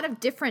there's a lot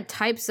of different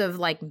types of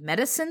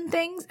medicine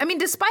things. I mean,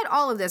 despite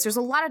all of this, there's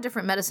a lot of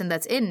different medicine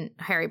that's in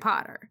Harry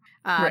Potter.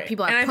 Right.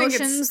 People have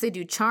potions, they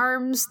do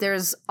charms,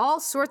 there's all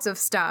sorts of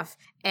stuff.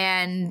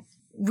 And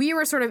we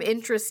were sort of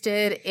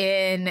interested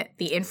in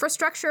the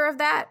infrastructure of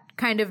that,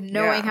 kind of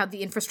knowing how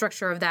the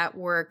infrastructure of that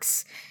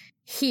works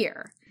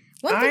here.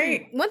 One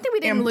thing we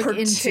didn't look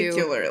into.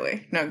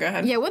 No, go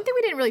ahead. Yeah, one thing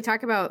we didn't really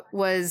talk about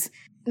was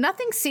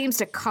nothing seems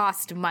to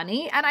cost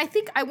money. And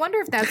I wonder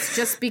if that's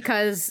just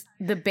because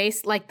the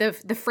base,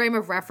 the frame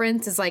of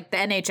reference is the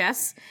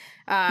NHS.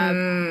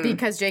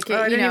 Because JK,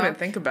 I didn't even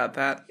think about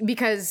that.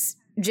 Because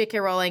J.K.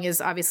 Rowling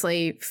is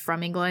obviously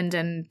from England,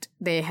 and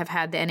they have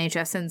had the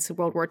NHS since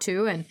World War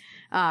II.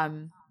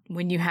 And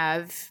when you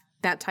have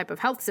that type of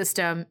health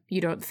system,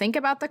 you don't think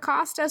about the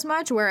cost as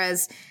much.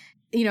 Whereas,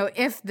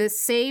 if the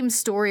same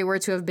story were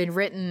to have been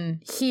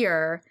written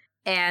here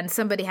and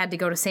somebody had to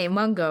go to St.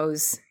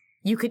 Mungo's,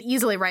 you could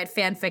easily write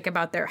fanfic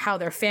about how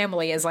their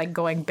family is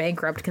going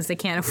bankrupt because they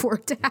can't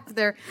afford to have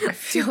their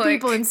two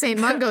people in St.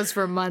 Mungo's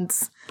for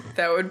months.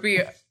 That would be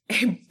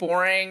a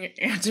boring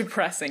and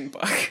depressing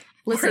book.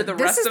 Listen, where the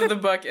rest of the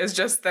book is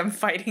just them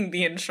fighting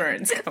the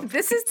insurance companies.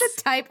 This is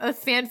the type of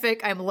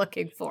fanfic I'm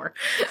looking for.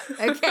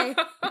 Okay?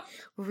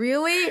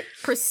 Really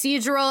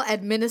procedural,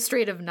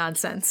 administrative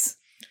nonsense.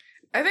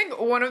 I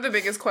think one of the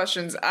biggest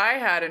questions I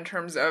had in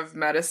terms of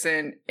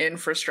medicine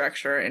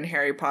infrastructure in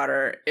Harry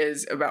Potter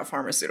is about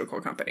pharmaceutical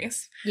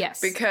companies.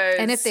 Yes.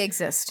 And if they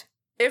exist.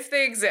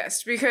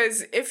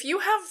 Because if you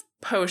have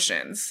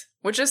potions,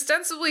 which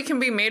ostensibly can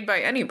be made by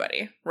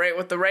anybody, right?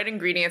 With the right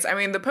ingredients. I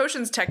mean, the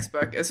potions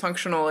textbook is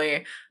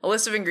functionally a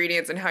list of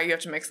ingredients and how you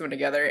have to mix them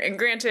together. And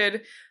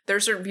granted, there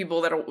are certain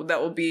people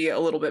that will be a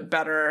little bit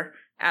better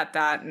at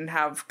that and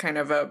have kind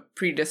of a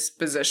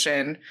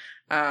predisposition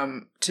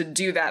to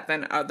do that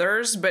than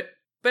others. But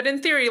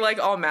in theory, like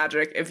all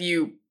magic, if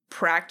you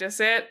practice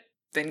it,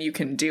 then you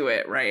can do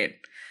it, right?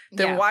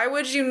 Then why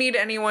would you need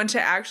anyone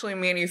to actually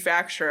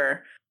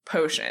manufacture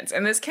potions?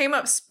 And this came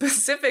up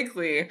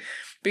specifically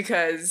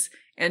because,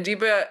 and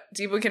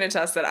Deepa can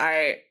attest that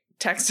I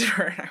texted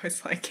her and I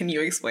was like, can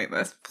you explain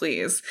this,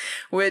 please?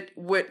 With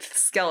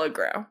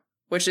Skele-Gro,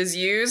 which is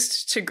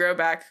used to grow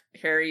back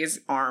Harry's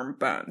arm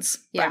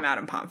bones by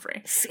Madame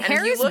Pomfrey.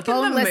 Harry's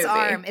boneless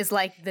arm is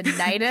like the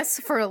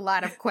nidus for a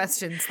lot of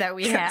questions that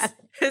we had.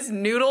 His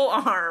noodle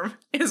arm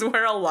is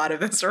where a lot of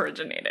this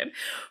originated.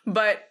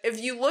 But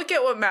if you look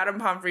at what Madame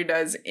Pomfrey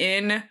does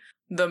in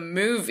the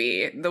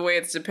movie, the way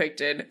it's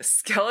depicted,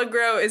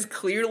 Skele-Gro is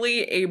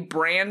clearly a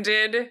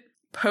branded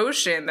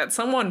potion that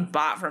someone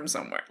bought from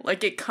somewhere.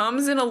 Like, it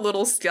comes in a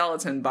little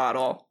skeleton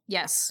bottle.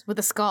 Yes, with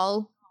a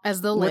skull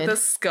as the lid. With a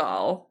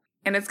skull.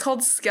 And it's called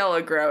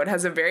Skele-Gro. It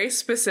has a very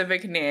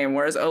specific name,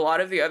 whereas a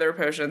lot of the other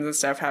potions and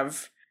stuff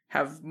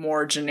have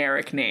more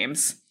generic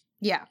names.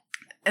 Yeah.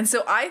 And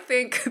so I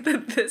think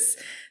that this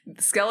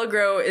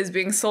Skele-Gro is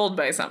being sold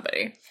by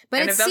somebody.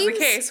 But and if that's the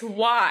case,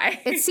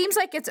 why? It seems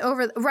like it's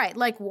over. Right.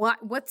 Like,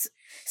 what's...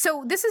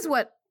 So this is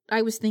what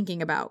I was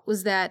thinking about,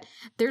 was that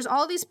there's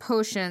all these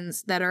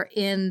potions that are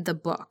in the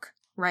book,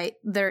 right?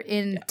 They're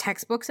in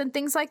textbooks and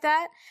things like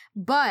that.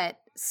 But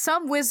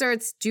some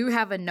wizards do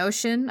have a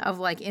notion of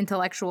like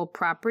intellectual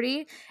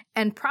property,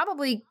 and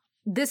probably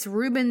this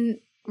Rubens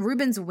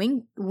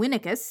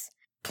Winicus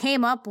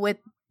came up with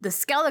the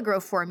Skele-Gro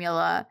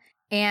formula,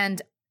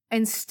 and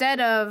instead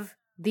of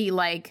the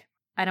like,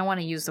 I don't want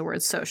to use the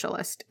word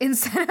socialist,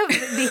 instead of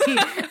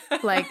the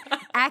like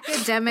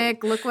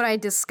academic, look what I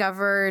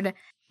discovered,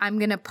 I'm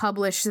going to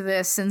publish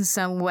this in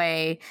some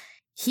way,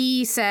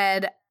 he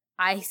said,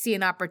 I see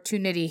an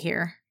opportunity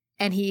here.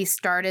 And he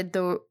started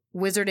the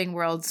Wizarding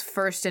World's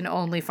first and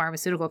only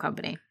pharmaceutical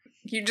company.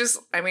 You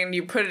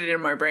put it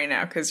in my brain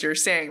now because you're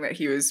saying that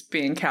he was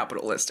being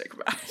capitalistic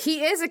about it.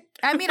 He is.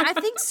 I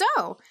think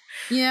so.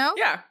 You know?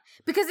 Yeah.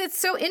 Because it's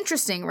so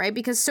interesting, right?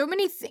 Because so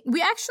many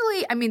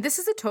this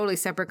is a totally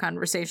separate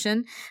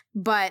conversation,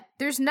 but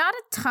there's not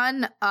a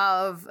ton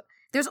of,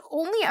 there's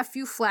only a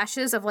few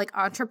flashes of like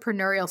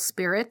entrepreneurial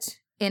spirit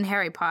in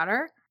Harry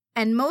Potter.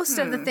 And most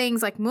of the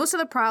things, like most of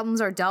the problems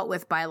are dealt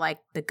with by like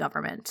the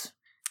government.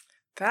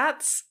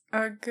 That's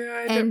a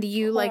good and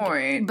you point.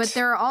 Like, but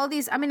there are all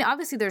these,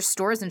 obviously there's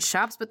stores and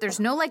shops, but there's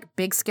no like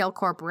big scale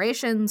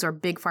corporations or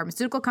big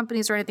pharmaceutical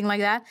companies or anything like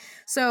that.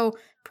 So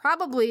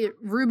probably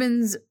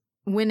Rubens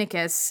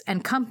Winicus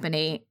and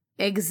Company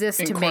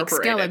exist to make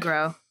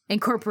Skele-Gro.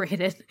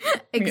 Incorporated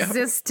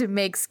exists to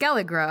make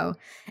Skele-Gro.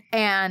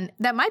 And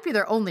that might be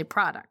their only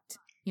product.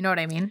 You know what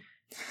I mean?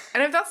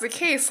 And if that's the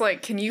case,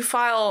 like, can you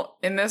file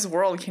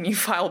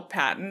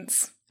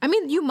patents?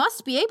 You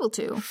must be able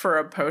to. For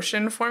a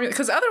potion formula?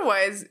 Because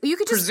otherwise,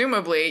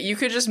 presumably, you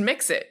could just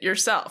mix it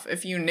yourself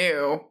if you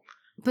knew.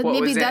 But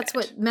maybe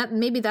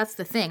that's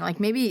the thing. Like,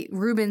 maybe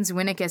Rubens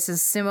Winicus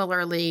is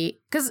similarly,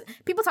 because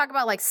people talk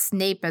about like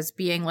Snape as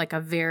being like a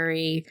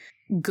very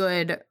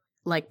good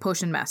like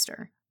potion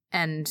master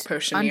and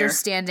Potioneer.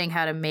 Understanding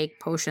how to make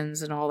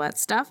potions and all that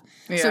stuff.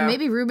 Yeah. So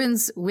maybe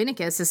Rubens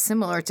Winicus is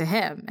similar to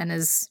him and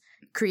is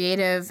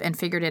creative and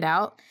figured it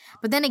out.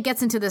 But then it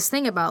gets into this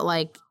thing about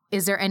like,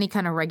 is there any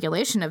kind of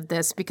regulation of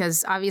this?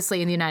 Because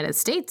obviously in the United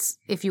States,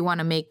 if you want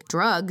to make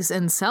drugs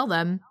and sell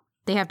them,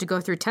 they have to go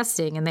through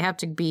testing and they have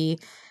to be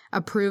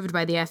approved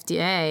by the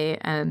FDA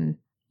and,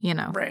 you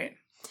know. Right.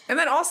 And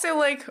then also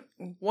like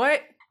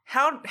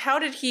how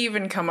did he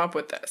even come up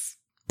with this?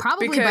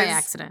 Probably by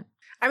accident.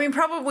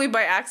 Probably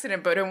by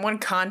accident, but in one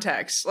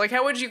context. Like,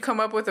 how would you come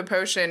up with a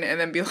potion and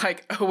then be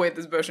like, oh, wait,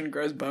 this potion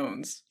grows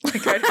bones?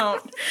 Like, I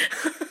don't...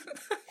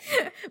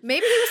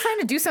 Maybe he was trying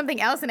to do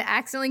something else and it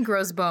accidentally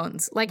grows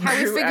bones. Like how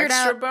we figured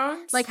out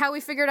bones? Like how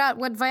we figured out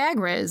what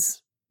Viagra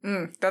is.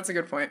 That's a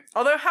good point.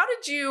 Although, how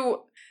did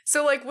you...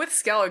 So, like, with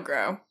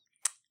Skele-Gro,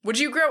 would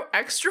you grow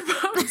extra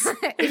bones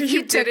if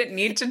you didn't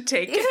need to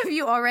take it? If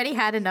you already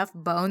had enough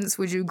bones,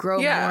 would you grow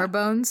more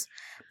bones?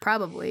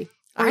 Probably.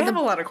 I have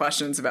a lot of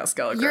questions about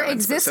Skele-Gro. Your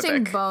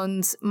existing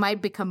bones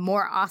might become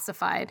more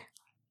ossified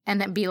and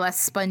then be less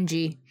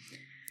spongy.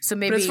 So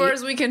maybe, but as far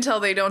as we can tell,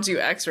 they don't do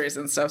x-rays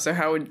and stuff, so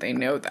how would they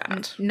know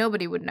that?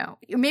 Nobody would know.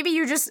 Maybe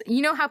you just,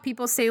 you know how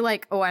people say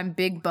like, oh, I'm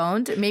big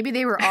boned? Maybe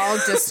they were all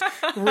just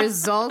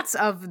results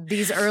of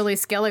these early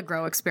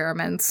Skele-Gro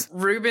experiments.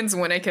 Rubens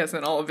Winicus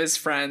and all of his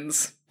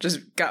friends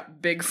just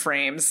got big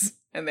frames,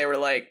 and they were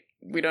like,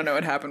 we don't know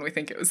what happened, we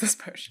think it was this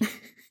potion.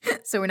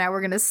 So now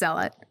we're going to sell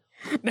it.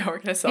 Now we're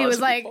going to sell it. He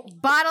was like,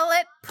 bottle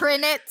it,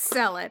 print it,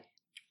 sell it.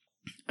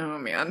 Oh,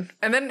 man.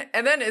 And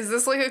then is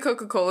this like a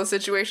Coca-Cola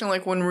situation?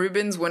 Like when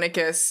Rubens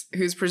Winicus,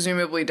 who's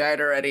presumably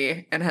died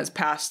already and has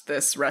passed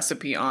this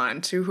recipe on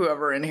to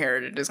whoever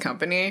inherited his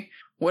company,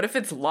 what if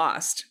it's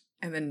lost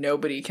and then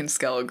nobody can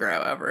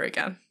Skele-Gro ever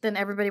again? Then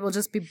everybody will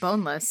just be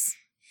boneless.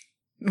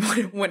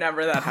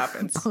 Whenever that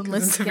happens.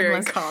 Boneless, it's a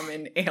very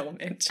common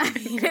ailment.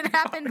 It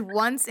happened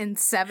once in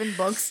 7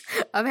 books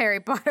of Harry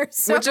Potter.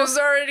 So. Which was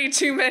already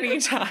too many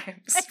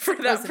times for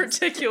that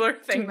particular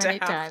thing to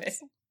happen.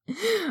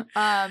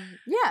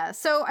 Yeah,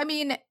 so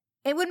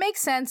It would make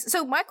sense.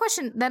 So my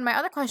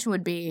other question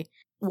would be,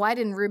 why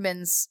didn't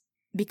Rubens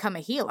become a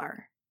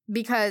healer?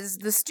 Because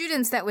the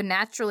students that would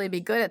naturally be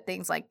good at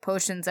things like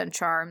potions and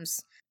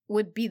charms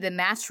would be the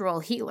natural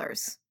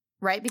healers,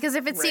 right? Because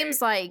if it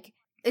seems like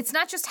it's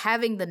not just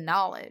having the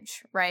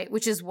knowledge, right?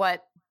 Which is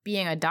what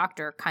being a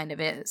doctor kind of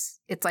is.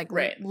 It's like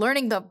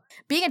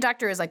being a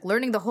doctor is like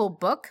learning the whole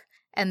book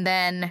and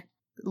then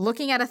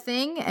looking at a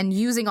thing and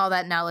using all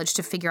that knowledge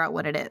to figure out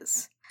what it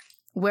is.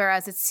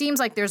 Whereas it seems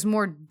like there's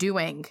more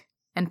doing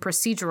and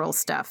procedural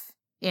stuff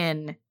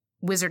in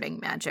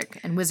wizarding magic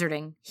and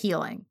wizarding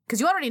healing. Because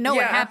you already know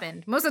what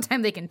happened. Most of the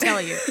time they can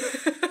tell you.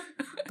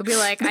 They'll be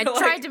like, I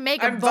tried to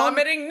make I'm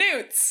vomiting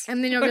newts.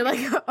 And then you'll be like,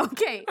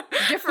 okay,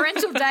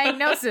 differential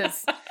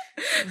diagnosis.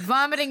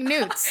 Vomiting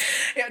newts.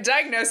 Yeah,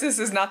 diagnosis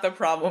is not the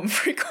problem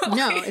frequently.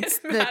 No, it's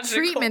the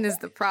treatment is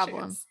the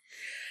problem. Issues.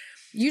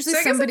 Usually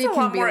so somebody it's a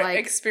can lot be more like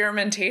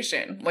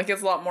experimentation. Like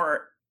it's a lot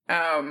more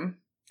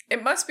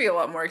it must be a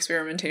lot more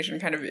experimentation,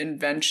 kind of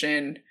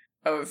invention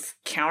of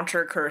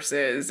counter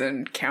curses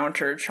and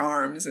counter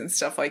charms and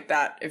stuff like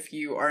that if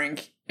you are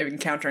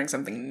encountering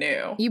something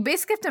new. You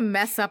basically have to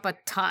mess up a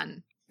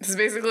ton. This is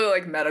basically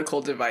like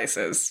medical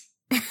devices.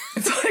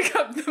 It's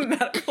like the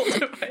medical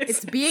device.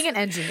 It's being an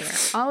engineer.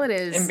 All it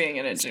is. And being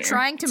an engineer.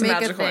 Trying to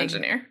make a thing,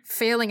 engineer.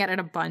 Failing at it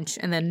a bunch,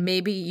 and then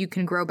maybe you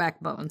can grow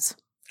back bones.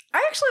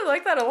 I actually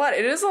like that a lot.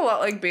 It is a lot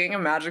like being a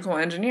magical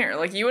engineer.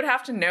 Like you would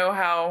have to know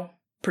how,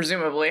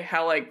 presumably,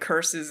 how like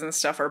curses and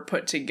stuff are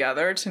put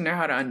together to know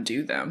how to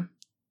undo them.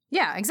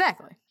 Yeah,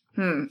 exactly.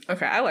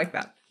 Okay, I like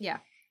that. Yeah.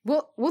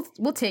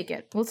 We'll take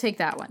it. We'll take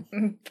that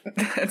one.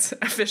 That's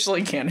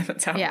officially canon.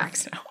 That's how it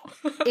works now.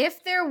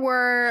 If there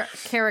were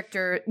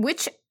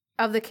which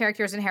of the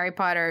characters in Harry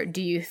Potter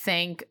do you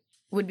think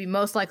would be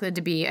most likely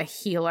to be a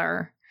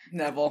healer?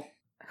 Neville.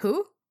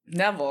 Who?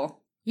 Neville.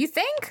 You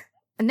think?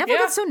 Neville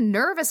gets so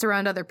nervous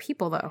around other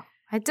people, though.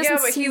 It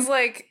doesn't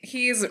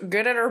he's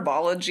good at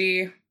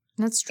herbology.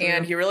 That's true.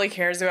 And he really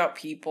cares about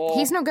people.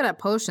 He's no good at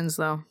potions,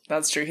 though.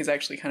 That's true. He's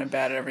actually kind of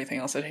bad at everything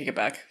else. I take it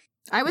back.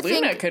 I would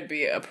Luna think could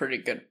be a pretty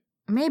good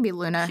maybe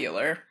Luna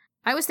healer.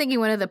 I was thinking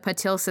one of the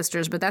Patil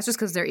sisters, but that's just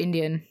because they're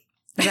Indian.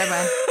 Is that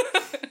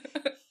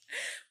bad?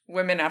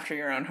 Women after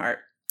your own heart.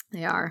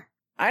 They are.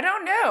 I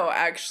don't know,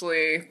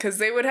 actually, because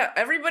they would have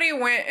everybody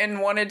went and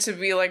wanted to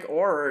be like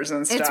Aurors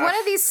and stuff. It's one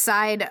of these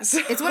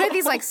it's one of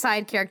these like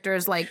side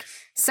characters, like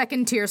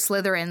second tier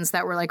Slytherins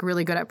that were like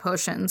really good at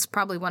potions.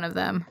 Probably one of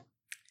them.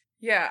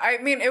 Yeah, I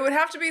mean, it would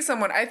have to be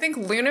someone. I think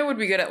Luna would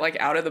be good at like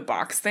out of the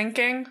box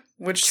thinking,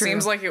 which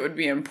seems like it would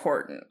be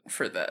important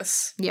for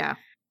this. Yeah,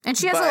 and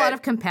she has a lot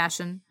of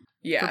compassion.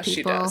 Yeah,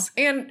 she does,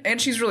 and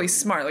she's really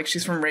smart. Like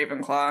she's from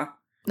Ravenclaw.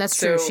 That's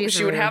true.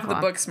 She would have the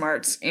book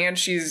smarts, and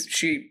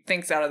she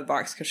thinks out of the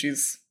box because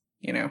she's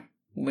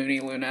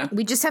loony Luna.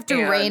 We just have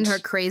to rein her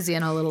crazy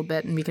in a little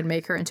bit, and we can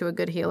make her into a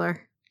good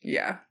healer.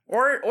 Yeah.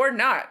 Or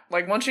not.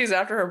 Like, once she's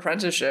after her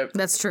apprenticeship.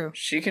 That's true.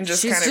 She can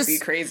just kind of be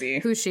crazy.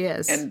 Who she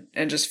is.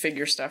 And just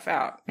figure stuff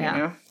out, you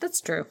know?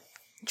 That's true.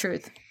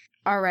 Truth.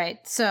 All right.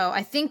 So,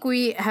 I think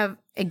we have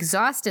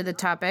exhausted the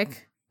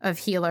topic of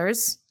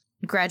healers,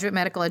 graduate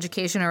medical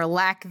education, or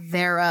lack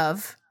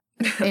thereof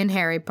in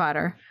Harry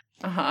Potter.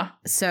 Uh-huh.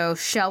 So,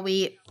 shall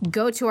we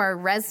go to our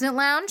resident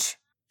lounge?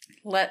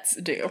 Let's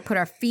do. Put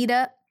our feet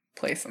up.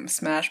 Play some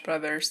Smash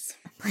Brothers.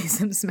 Play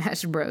some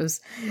Smash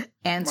Bros.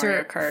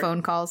 Answer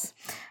phone calls.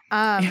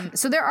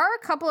 So there are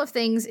a couple of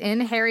things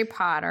in Harry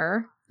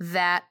Potter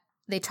that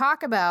they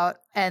talk about,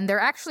 and they're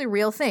actually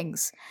real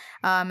things.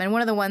 And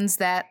one of the ones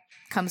that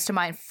comes to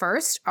mind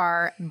first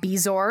are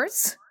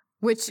Bezoars,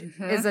 which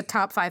is a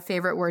top 5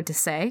 favorite word to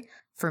say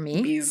for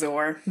me.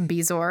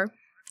 Bezoar.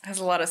 Has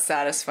a lot of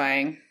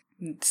satisfying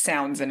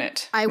sounds in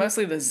it.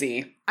 Mostly the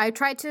Z. I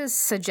tried to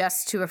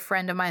suggest to a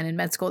friend of mine in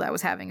med school that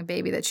was having a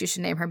baby that she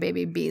should name her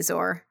baby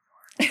Bezoar.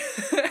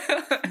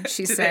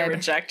 She Did said, they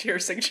reject your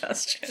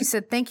suggestion? She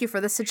said, thank you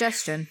for the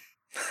suggestion.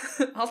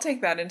 I'll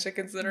take that into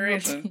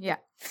consideration. Yeah.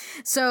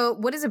 So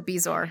what is a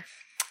Bezoar?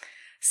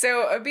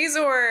 So a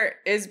Bezoar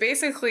is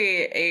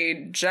basically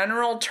a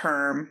general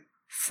term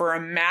for a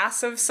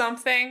mass of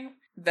something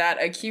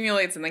that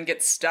accumulates and then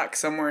gets stuck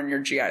somewhere in your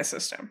GI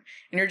system.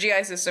 And your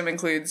GI system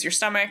includes your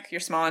stomach, your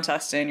small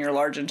intestine, your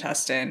large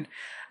intestine.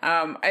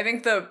 I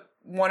think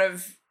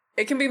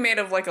it can be made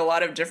of like a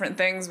lot of different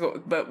things,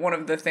 but one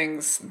of the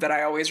things that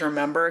I always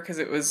remember, because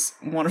it was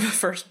one of the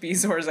first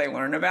Bezoars I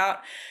learned about,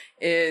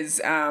 is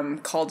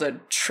called a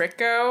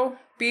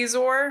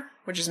trichobezoar,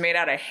 which is made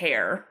out of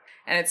hair.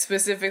 And it's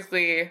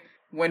specifically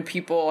when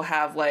people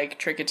have like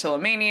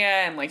trichotillomania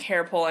and like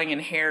hair pulling and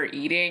hair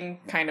eating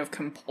kind of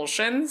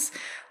compulsions,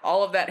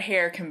 all of that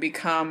hair can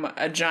become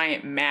a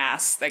giant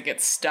mass that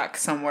gets stuck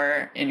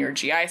somewhere in your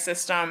GI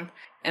system,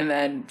 and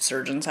then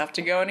surgeons have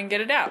to go in and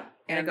get it out.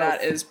 And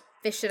that is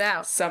fish it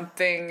out.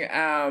 Something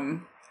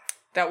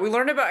that we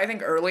learned about, I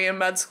think, early in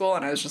med school,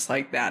 and I was just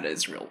like, that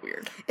is real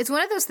weird. It's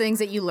one of those things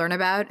that you learn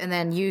about, and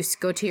then you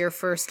go to your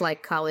first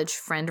like college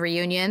friend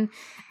reunion,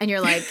 and you're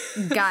like,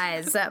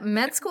 guys,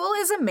 med school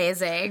is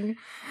amazing.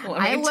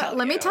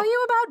 Let me tell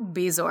you about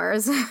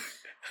Bezoars.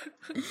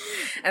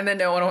 And then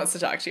no one wants to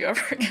talk to you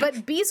ever again.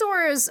 But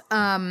Bezoars,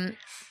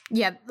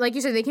 yeah, like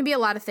you said, they can be a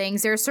lot of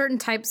things. There are certain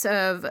types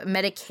of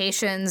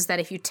medications that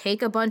if you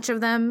take a bunch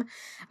of them,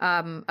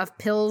 of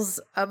pills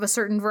of a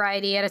certain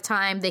variety at a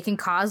time, they can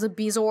cause a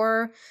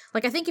Bezoar.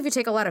 Like, I think if you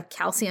take a lot of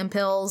calcium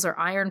pills or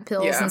iron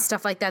pills and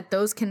stuff like that,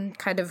 those can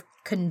kind of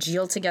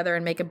congeal together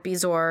and make a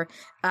Bezoar.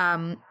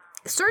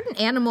 Certain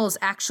animals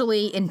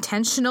actually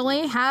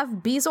intentionally have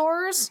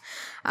Bezoars.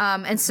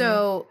 And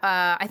so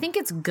I think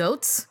it's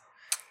goats.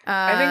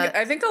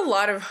 I think a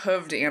lot of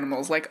hooved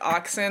animals, like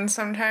oxen,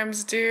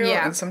 sometimes do,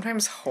 and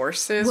sometimes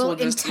horses will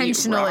just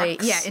intentionally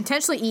eat rocks.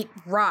 Intentionally eat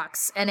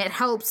rocks, and it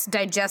helps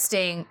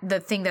digesting the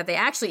thing that they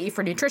actually eat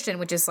for nutrition,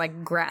 which is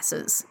like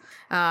grasses.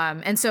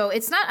 And so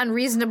it's not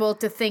unreasonable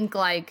to think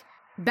like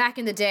back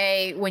in the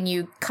day when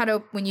you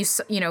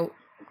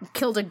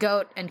killed a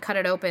goat and cut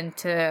it open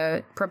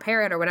to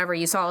prepare it or whatever,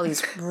 you saw all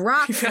these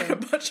rocks. You had a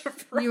bunch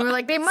of rocks. You were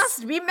like, they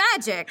must be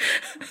magic.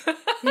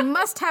 They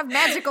must have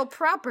magical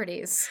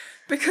properties.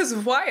 Because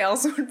why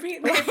else would they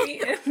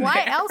be in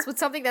Why there? else would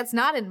something that's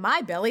not in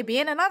my belly be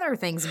in another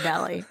thing's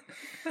belly?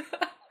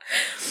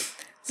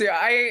 So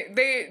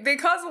they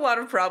cause a lot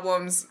of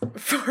problems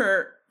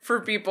for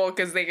people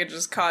because they could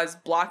just cause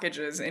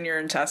blockages in your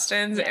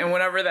intestines, and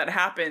whenever that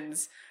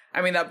happens,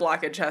 I mean, that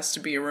blockage has to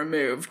be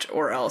removed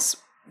or else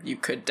you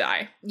could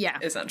die. Yeah.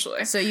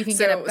 Essentially. So you can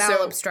get a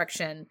bowel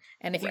obstruction,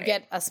 and if you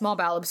get a small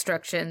bowel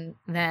obstruction,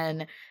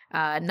 then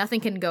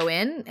nothing can go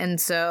in, and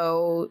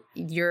so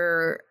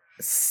your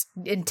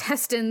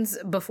intestines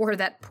before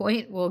that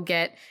point will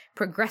get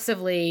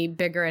progressively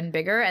bigger and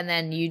bigger, and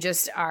then you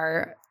just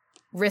are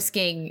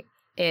risking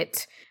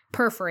it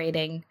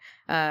perforating,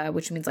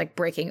 which means like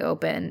breaking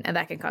open, and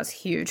that can cause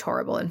huge,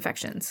 horrible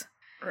infections.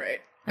 Right.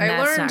 I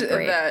learned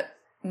that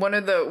one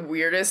of the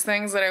weirdest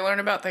things that I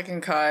learned about that can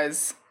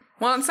cause,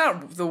 well, it's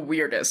not the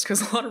weirdest,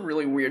 because a lot of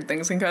really weird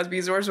things can cause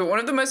Bezoars, but one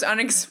of the most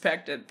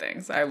unexpected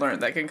things I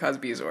learned that can cause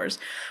Bezoars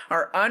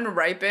are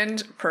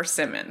unripened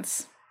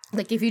persimmons.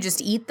 Like if you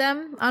just eat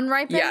them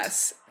unripened?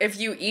 Yes. If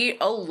you eat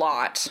a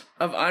lot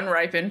of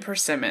unripened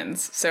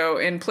persimmons, so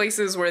in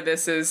places where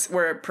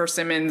where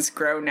persimmons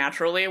grow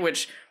naturally,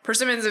 which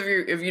persimmons,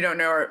 if you don't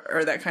know,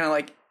 are that kind of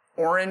like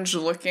orange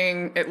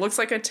looking, it looks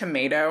like a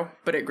tomato,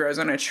 but it grows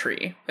on a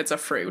tree. It's a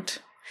fruit.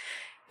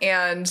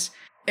 And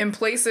in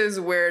places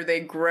where they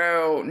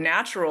grow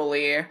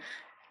naturally,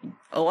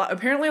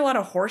 apparently a lot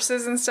of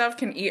horses and stuff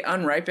can eat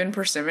unripened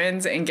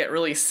persimmons and get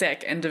really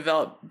sick and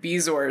develop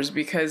Bezoars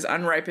because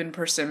unripened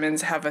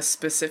persimmons have a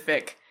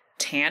specific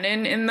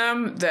tannin in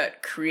them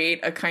that create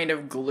a kind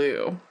of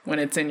glue when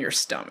it's in your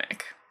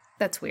stomach.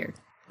 That's weird.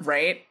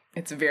 Right?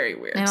 It's very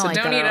weird. So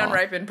don't eat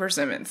unripened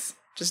persimmons.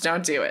 Just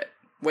don't do it.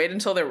 Wait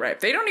until they're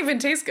ripe. They don't even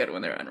taste good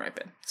when they're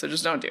unripened. So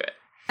just don't do it.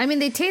 I mean,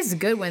 they taste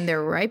good when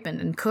they're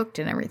ripened and cooked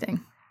and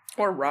everything.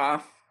 Or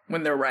raw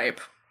when they're ripe.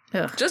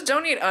 Ugh. Just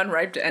don't eat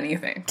unripe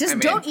anything.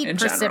 Don't eat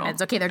persimmons.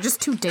 General. Okay, they're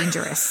just too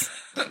dangerous.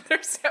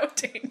 They're so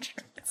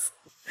dangerous.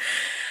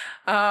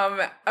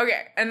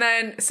 Okay, and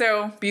then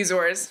so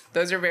Bezoars,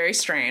 those are very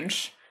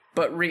strange,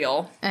 but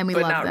real, and we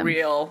but love not them.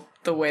 Real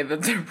the way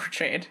that they're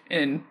portrayed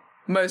in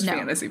most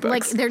fantasy books.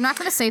 Like they're not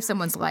going to save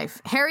someone's life.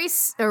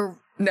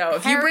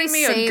 If you bring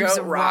me a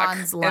goat rock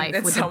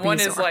and with someone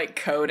is like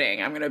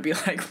coding, I'm going to be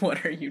like,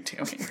 "What are you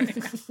doing right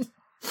now?"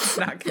 It's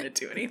not going to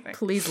do anything.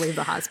 Please leave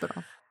the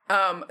hospital.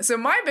 So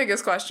my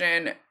biggest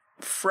question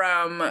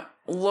from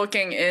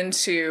looking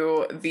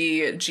into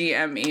the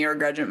GME or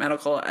graduate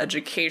medical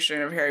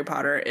education of Harry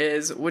Potter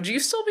is, would you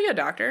still be a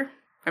doctor?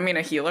 I mean,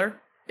 a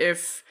healer?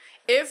 If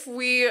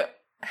we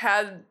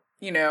had,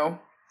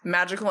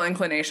 magical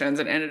inclinations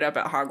and ended up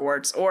at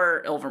Hogwarts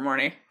or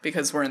Ilvermorny,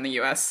 because we're in the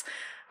US,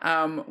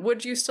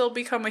 would you still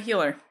become a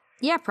healer?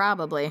 Yeah,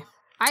 probably.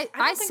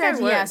 I said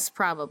yes,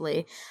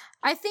 probably.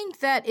 I think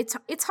that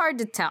it's hard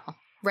to tell,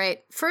 right?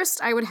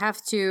 First, I would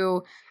have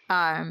to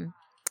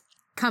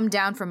come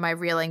down from my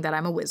reeling that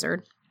I'm a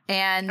wizard.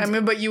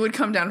 And but you would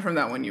come down from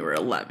that when you were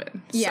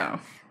 11. Yeah.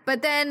 So.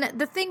 But then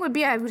the thing would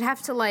be I would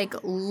have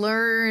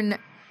to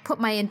put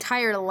my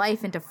entire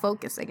life into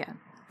focus again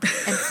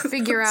and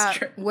figure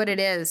out what it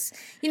is.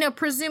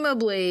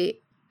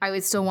 Presumably I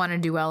would still want to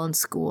do well in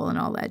school and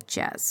all that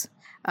jazz.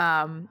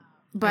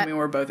 But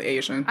we're both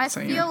Asian. I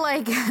feel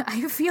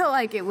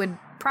like it would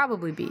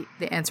probably be,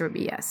 the answer would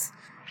be yes.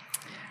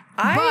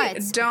 I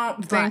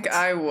don't think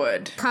I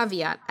would.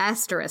 Caveat,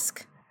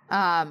 asterisk.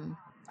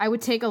 I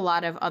would take a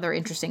lot of other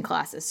interesting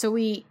classes. So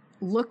we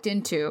looked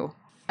into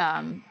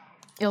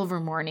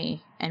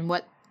Ilvermorny and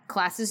what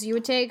classes you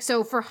would take.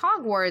 So for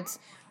Hogwarts,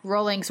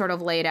 Rowling sort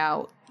of laid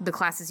out the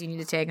classes you need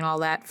to take and all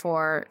that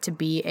to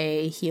be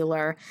a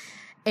healer.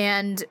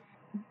 And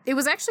it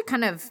was actually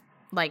kind of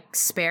like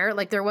spare.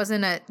 Like there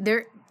wasn't it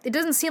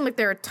doesn't seem like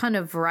there are a ton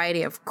of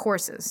variety of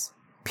courses,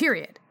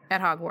 period,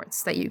 at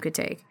Hogwarts that you could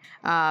take.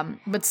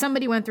 But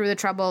somebody went through the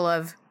trouble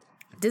of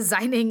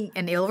designing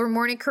an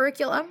Ilvermorny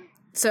curriculum.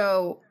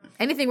 So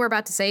anything we're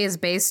about to say is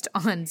based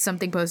on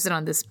something posted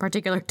on this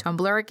particular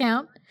Tumblr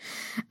account.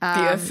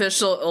 The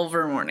official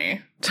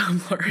Ilvermorny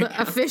Tumblr account.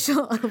 The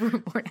official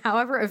Ilvermorny,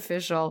 however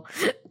official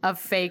a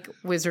fake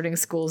Wizarding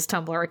School's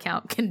Tumblr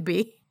account can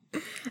be.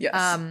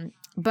 Yes.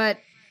 But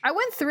I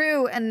went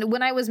through, and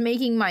when I was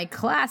making my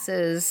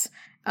classes,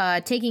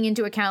 taking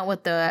into account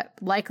what the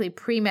likely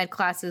pre-med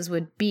classes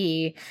would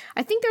be,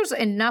 I think there's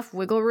enough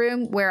wiggle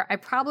room where I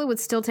probably would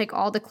still take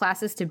all the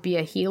classes to be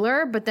a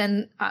healer, but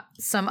then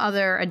some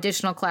other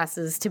additional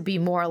classes to be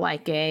more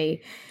like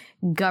a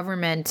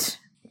government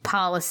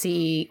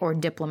policy or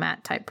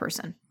diplomat type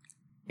person.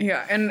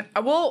 Yeah, and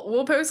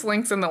we'll post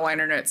links in the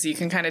liner notes so you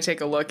can kind of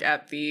take a look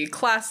at the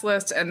class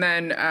list and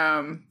then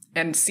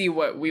and see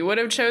what we would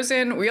have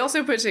chosen. We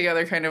also put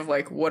together kind of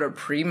like what a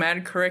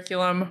pre-med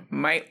curriculum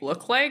might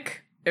look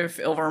like if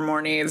this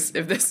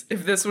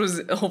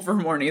was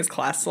Ilvermorny's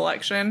class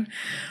selection.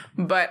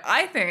 But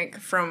I think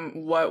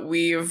from what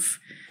we've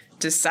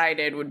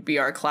decided would be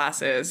our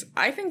classes,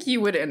 I think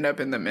you would end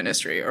up in the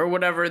ministry or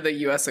whatever the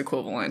US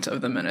equivalent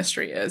of the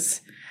ministry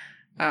is.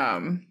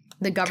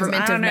 The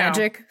government of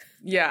magic.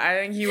 Yeah, I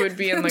think you would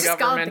be in the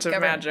government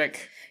of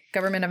magic.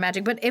 Government of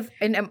magic. But if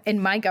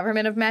in my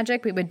government of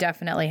magic, we would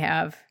definitely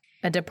have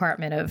a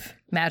department of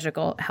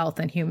magical health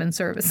and human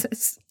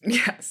services.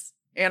 Yes.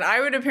 And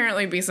I would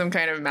apparently be some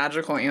kind of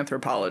magical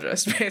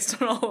anthropologist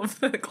based on all of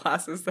the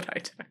classes that I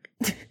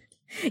took.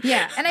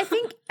 Yeah. And I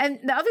think, and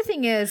the other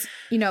thing is,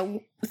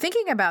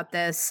 thinking about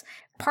this,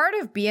 part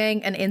of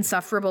being an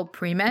insufferable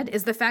pre-med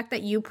is the fact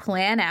that you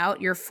plan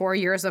out your 4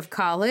 years of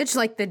college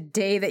like the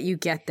day that you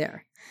get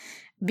there,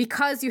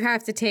 because you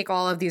have to take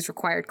all of these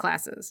required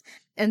classes.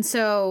 And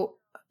so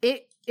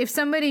if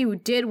somebody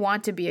did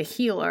want to be a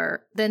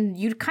healer, then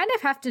you'd kind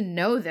of have to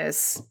know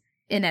this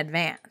in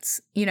advance.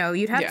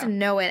 You'd have to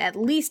know it at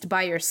least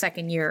by your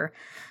second year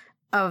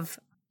of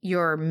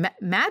your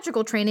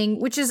magical training,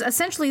 which is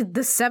essentially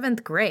the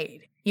 7th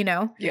grade,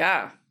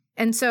 Yeah.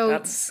 And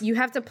so you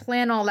have to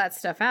plan all that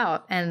stuff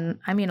out. And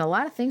I mean, a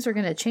lot of things are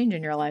going to change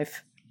in your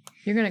life.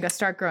 You're going to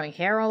start growing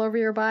hair all over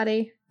your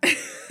body.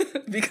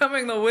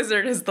 Becoming the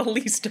wizard is the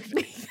least of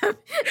it.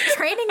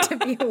 Training to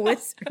be a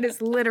wizard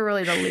is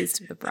literally the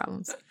least of the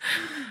problems.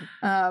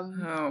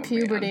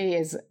 Puberty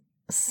is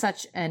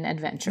such an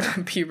adventure.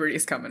 Puberty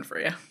is coming for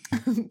you.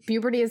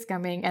 Puberty is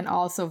coming, and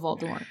also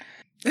Voldemort.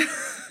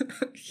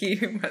 He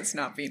who must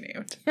not be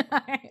named.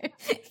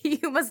 He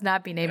who must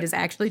not be named is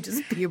actually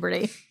just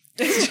puberty.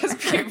 It's just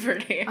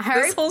puberty.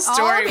 This whole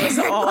story was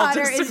all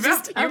Potter just is about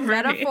just puberty. a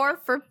metaphor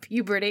for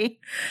puberty.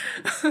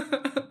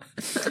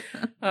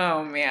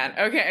 Oh, man.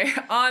 Okay.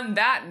 On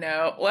that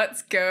note,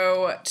 let's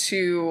go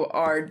to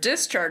our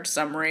discharge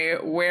summary,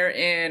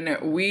 wherein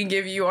we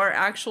give you our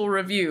actual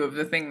review of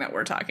the thing that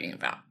we're talking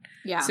about.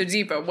 Yeah. So,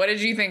 Deepa, what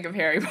did you think of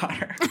Harry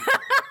Potter?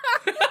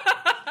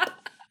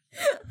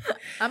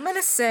 I'm going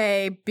to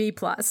say B+.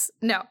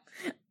 No.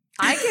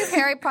 I give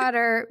Harry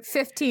Potter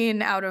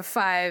 15 out of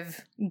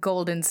 5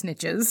 golden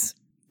snitches.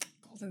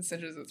 Golden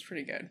snitches, that's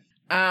pretty good.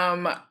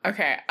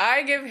 Okay.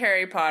 I give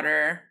Harry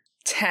Potter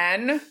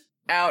 10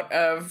 out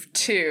of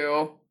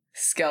 2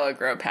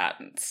 Skelegro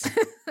patents.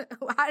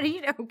 How do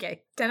you know?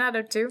 Okay, 10 out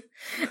of 2.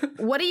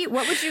 What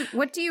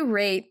do you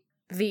rate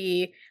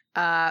the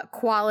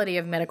quality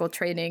of medical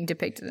training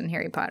depicted in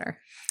Harry Potter?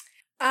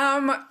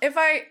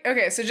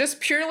 So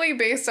just purely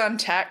based on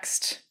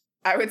text,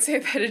 I would say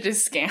that it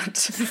is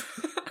scant.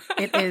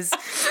 It is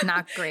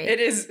not great. It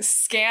is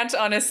scant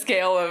on a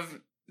scale of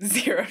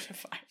 0 to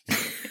 5.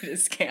 It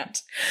is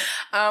scant.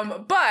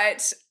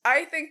 But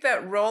I think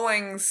that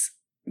Rowling's,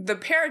 the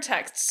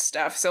paratext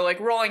stuff, so like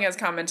Rowling has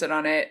commented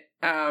on it,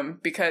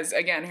 because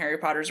again, Harry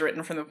Potter's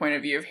written from the point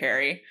of view of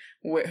Harry,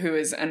 who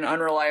is an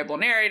unreliable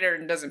narrator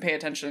and doesn't pay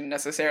attention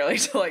necessarily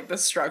to like the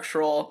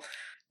structural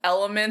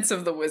elements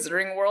of the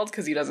wizarding world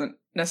because he doesn't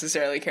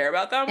necessarily care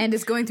about them. And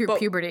is going through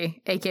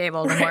puberty, aka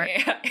Voldemort.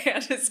 Right,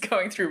 and is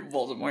going through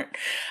Voldemort.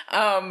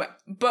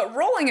 But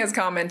Rowling has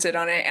commented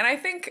on it, and I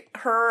think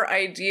her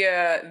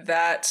idea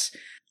that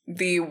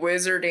the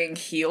wizarding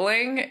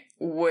healing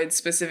would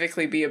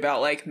specifically be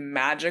about like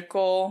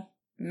magical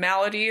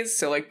maladies,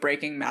 so like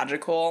breaking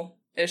magical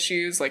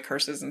issues like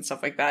curses and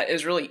stuff like that,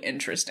 is really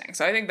interesting.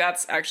 So I think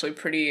that's actually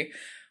pretty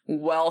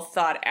well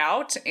thought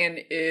out and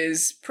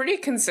is pretty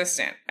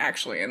consistent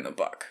actually in the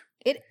book.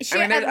 I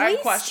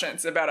have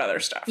questions about other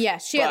stuff. Yeah,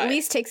 she at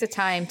least takes the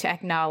time to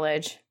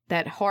acknowledge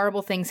that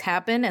horrible things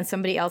happen and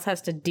somebody else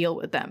has to deal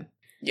with them.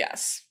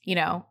 Yes.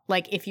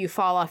 Like if you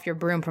fall off your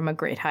broom from a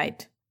great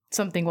height,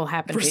 something will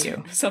happen to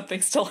you.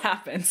 Something still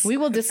happens. We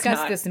will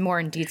discuss this more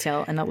in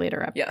detail in a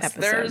later episode.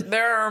 Yes,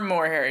 there are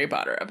more Harry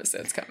Potter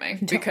episodes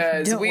coming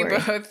because we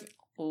both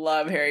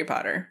love Harry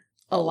Potter.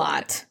 A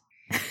lot.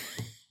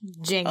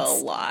 Jinx. A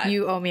lot.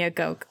 You owe me a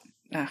Coke.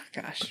 Oh,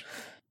 gosh.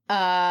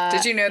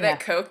 Did you know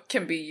that Coke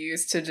can be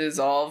used to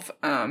dissolve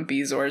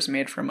Bezoars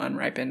made from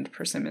unripened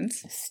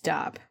persimmons?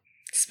 Stop.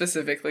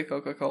 Specifically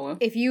Coca-Cola.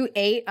 If you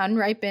ate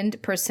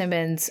unripened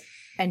persimmons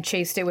and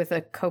chased it with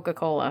a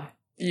Coca-Cola,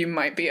 you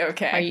might be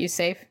okay. Are you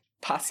safe?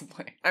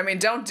 Possibly. I mean,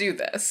 don't do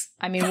this.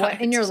 I mean,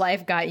 what in your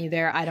life got you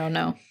there? I don't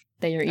know.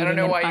 That you're eating. I don't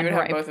know why you would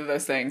have both of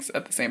those things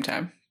at the same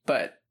time,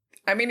 but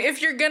I mean,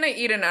 if you're gonna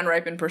eat an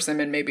unripened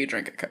persimmon, maybe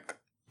drink a Coke.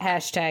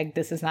 Hashtag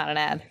this is not an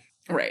ad.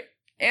 Right.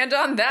 And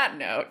on that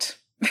note,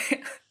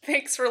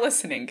 thanks for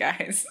listening,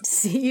 guys.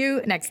 See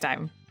you next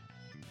time.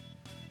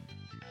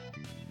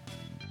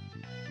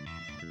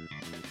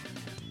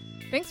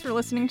 Thanks for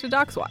listening to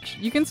DocsWatch.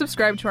 You can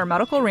subscribe to our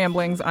medical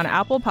ramblings on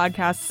Apple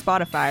Podcasts,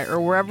 Spotify, or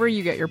wherever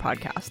you get your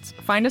podcasts.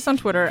 Find us on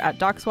Twitter at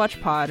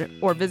DocsWatchPod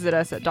or visit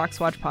us at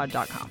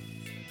DocsWatchPod.com.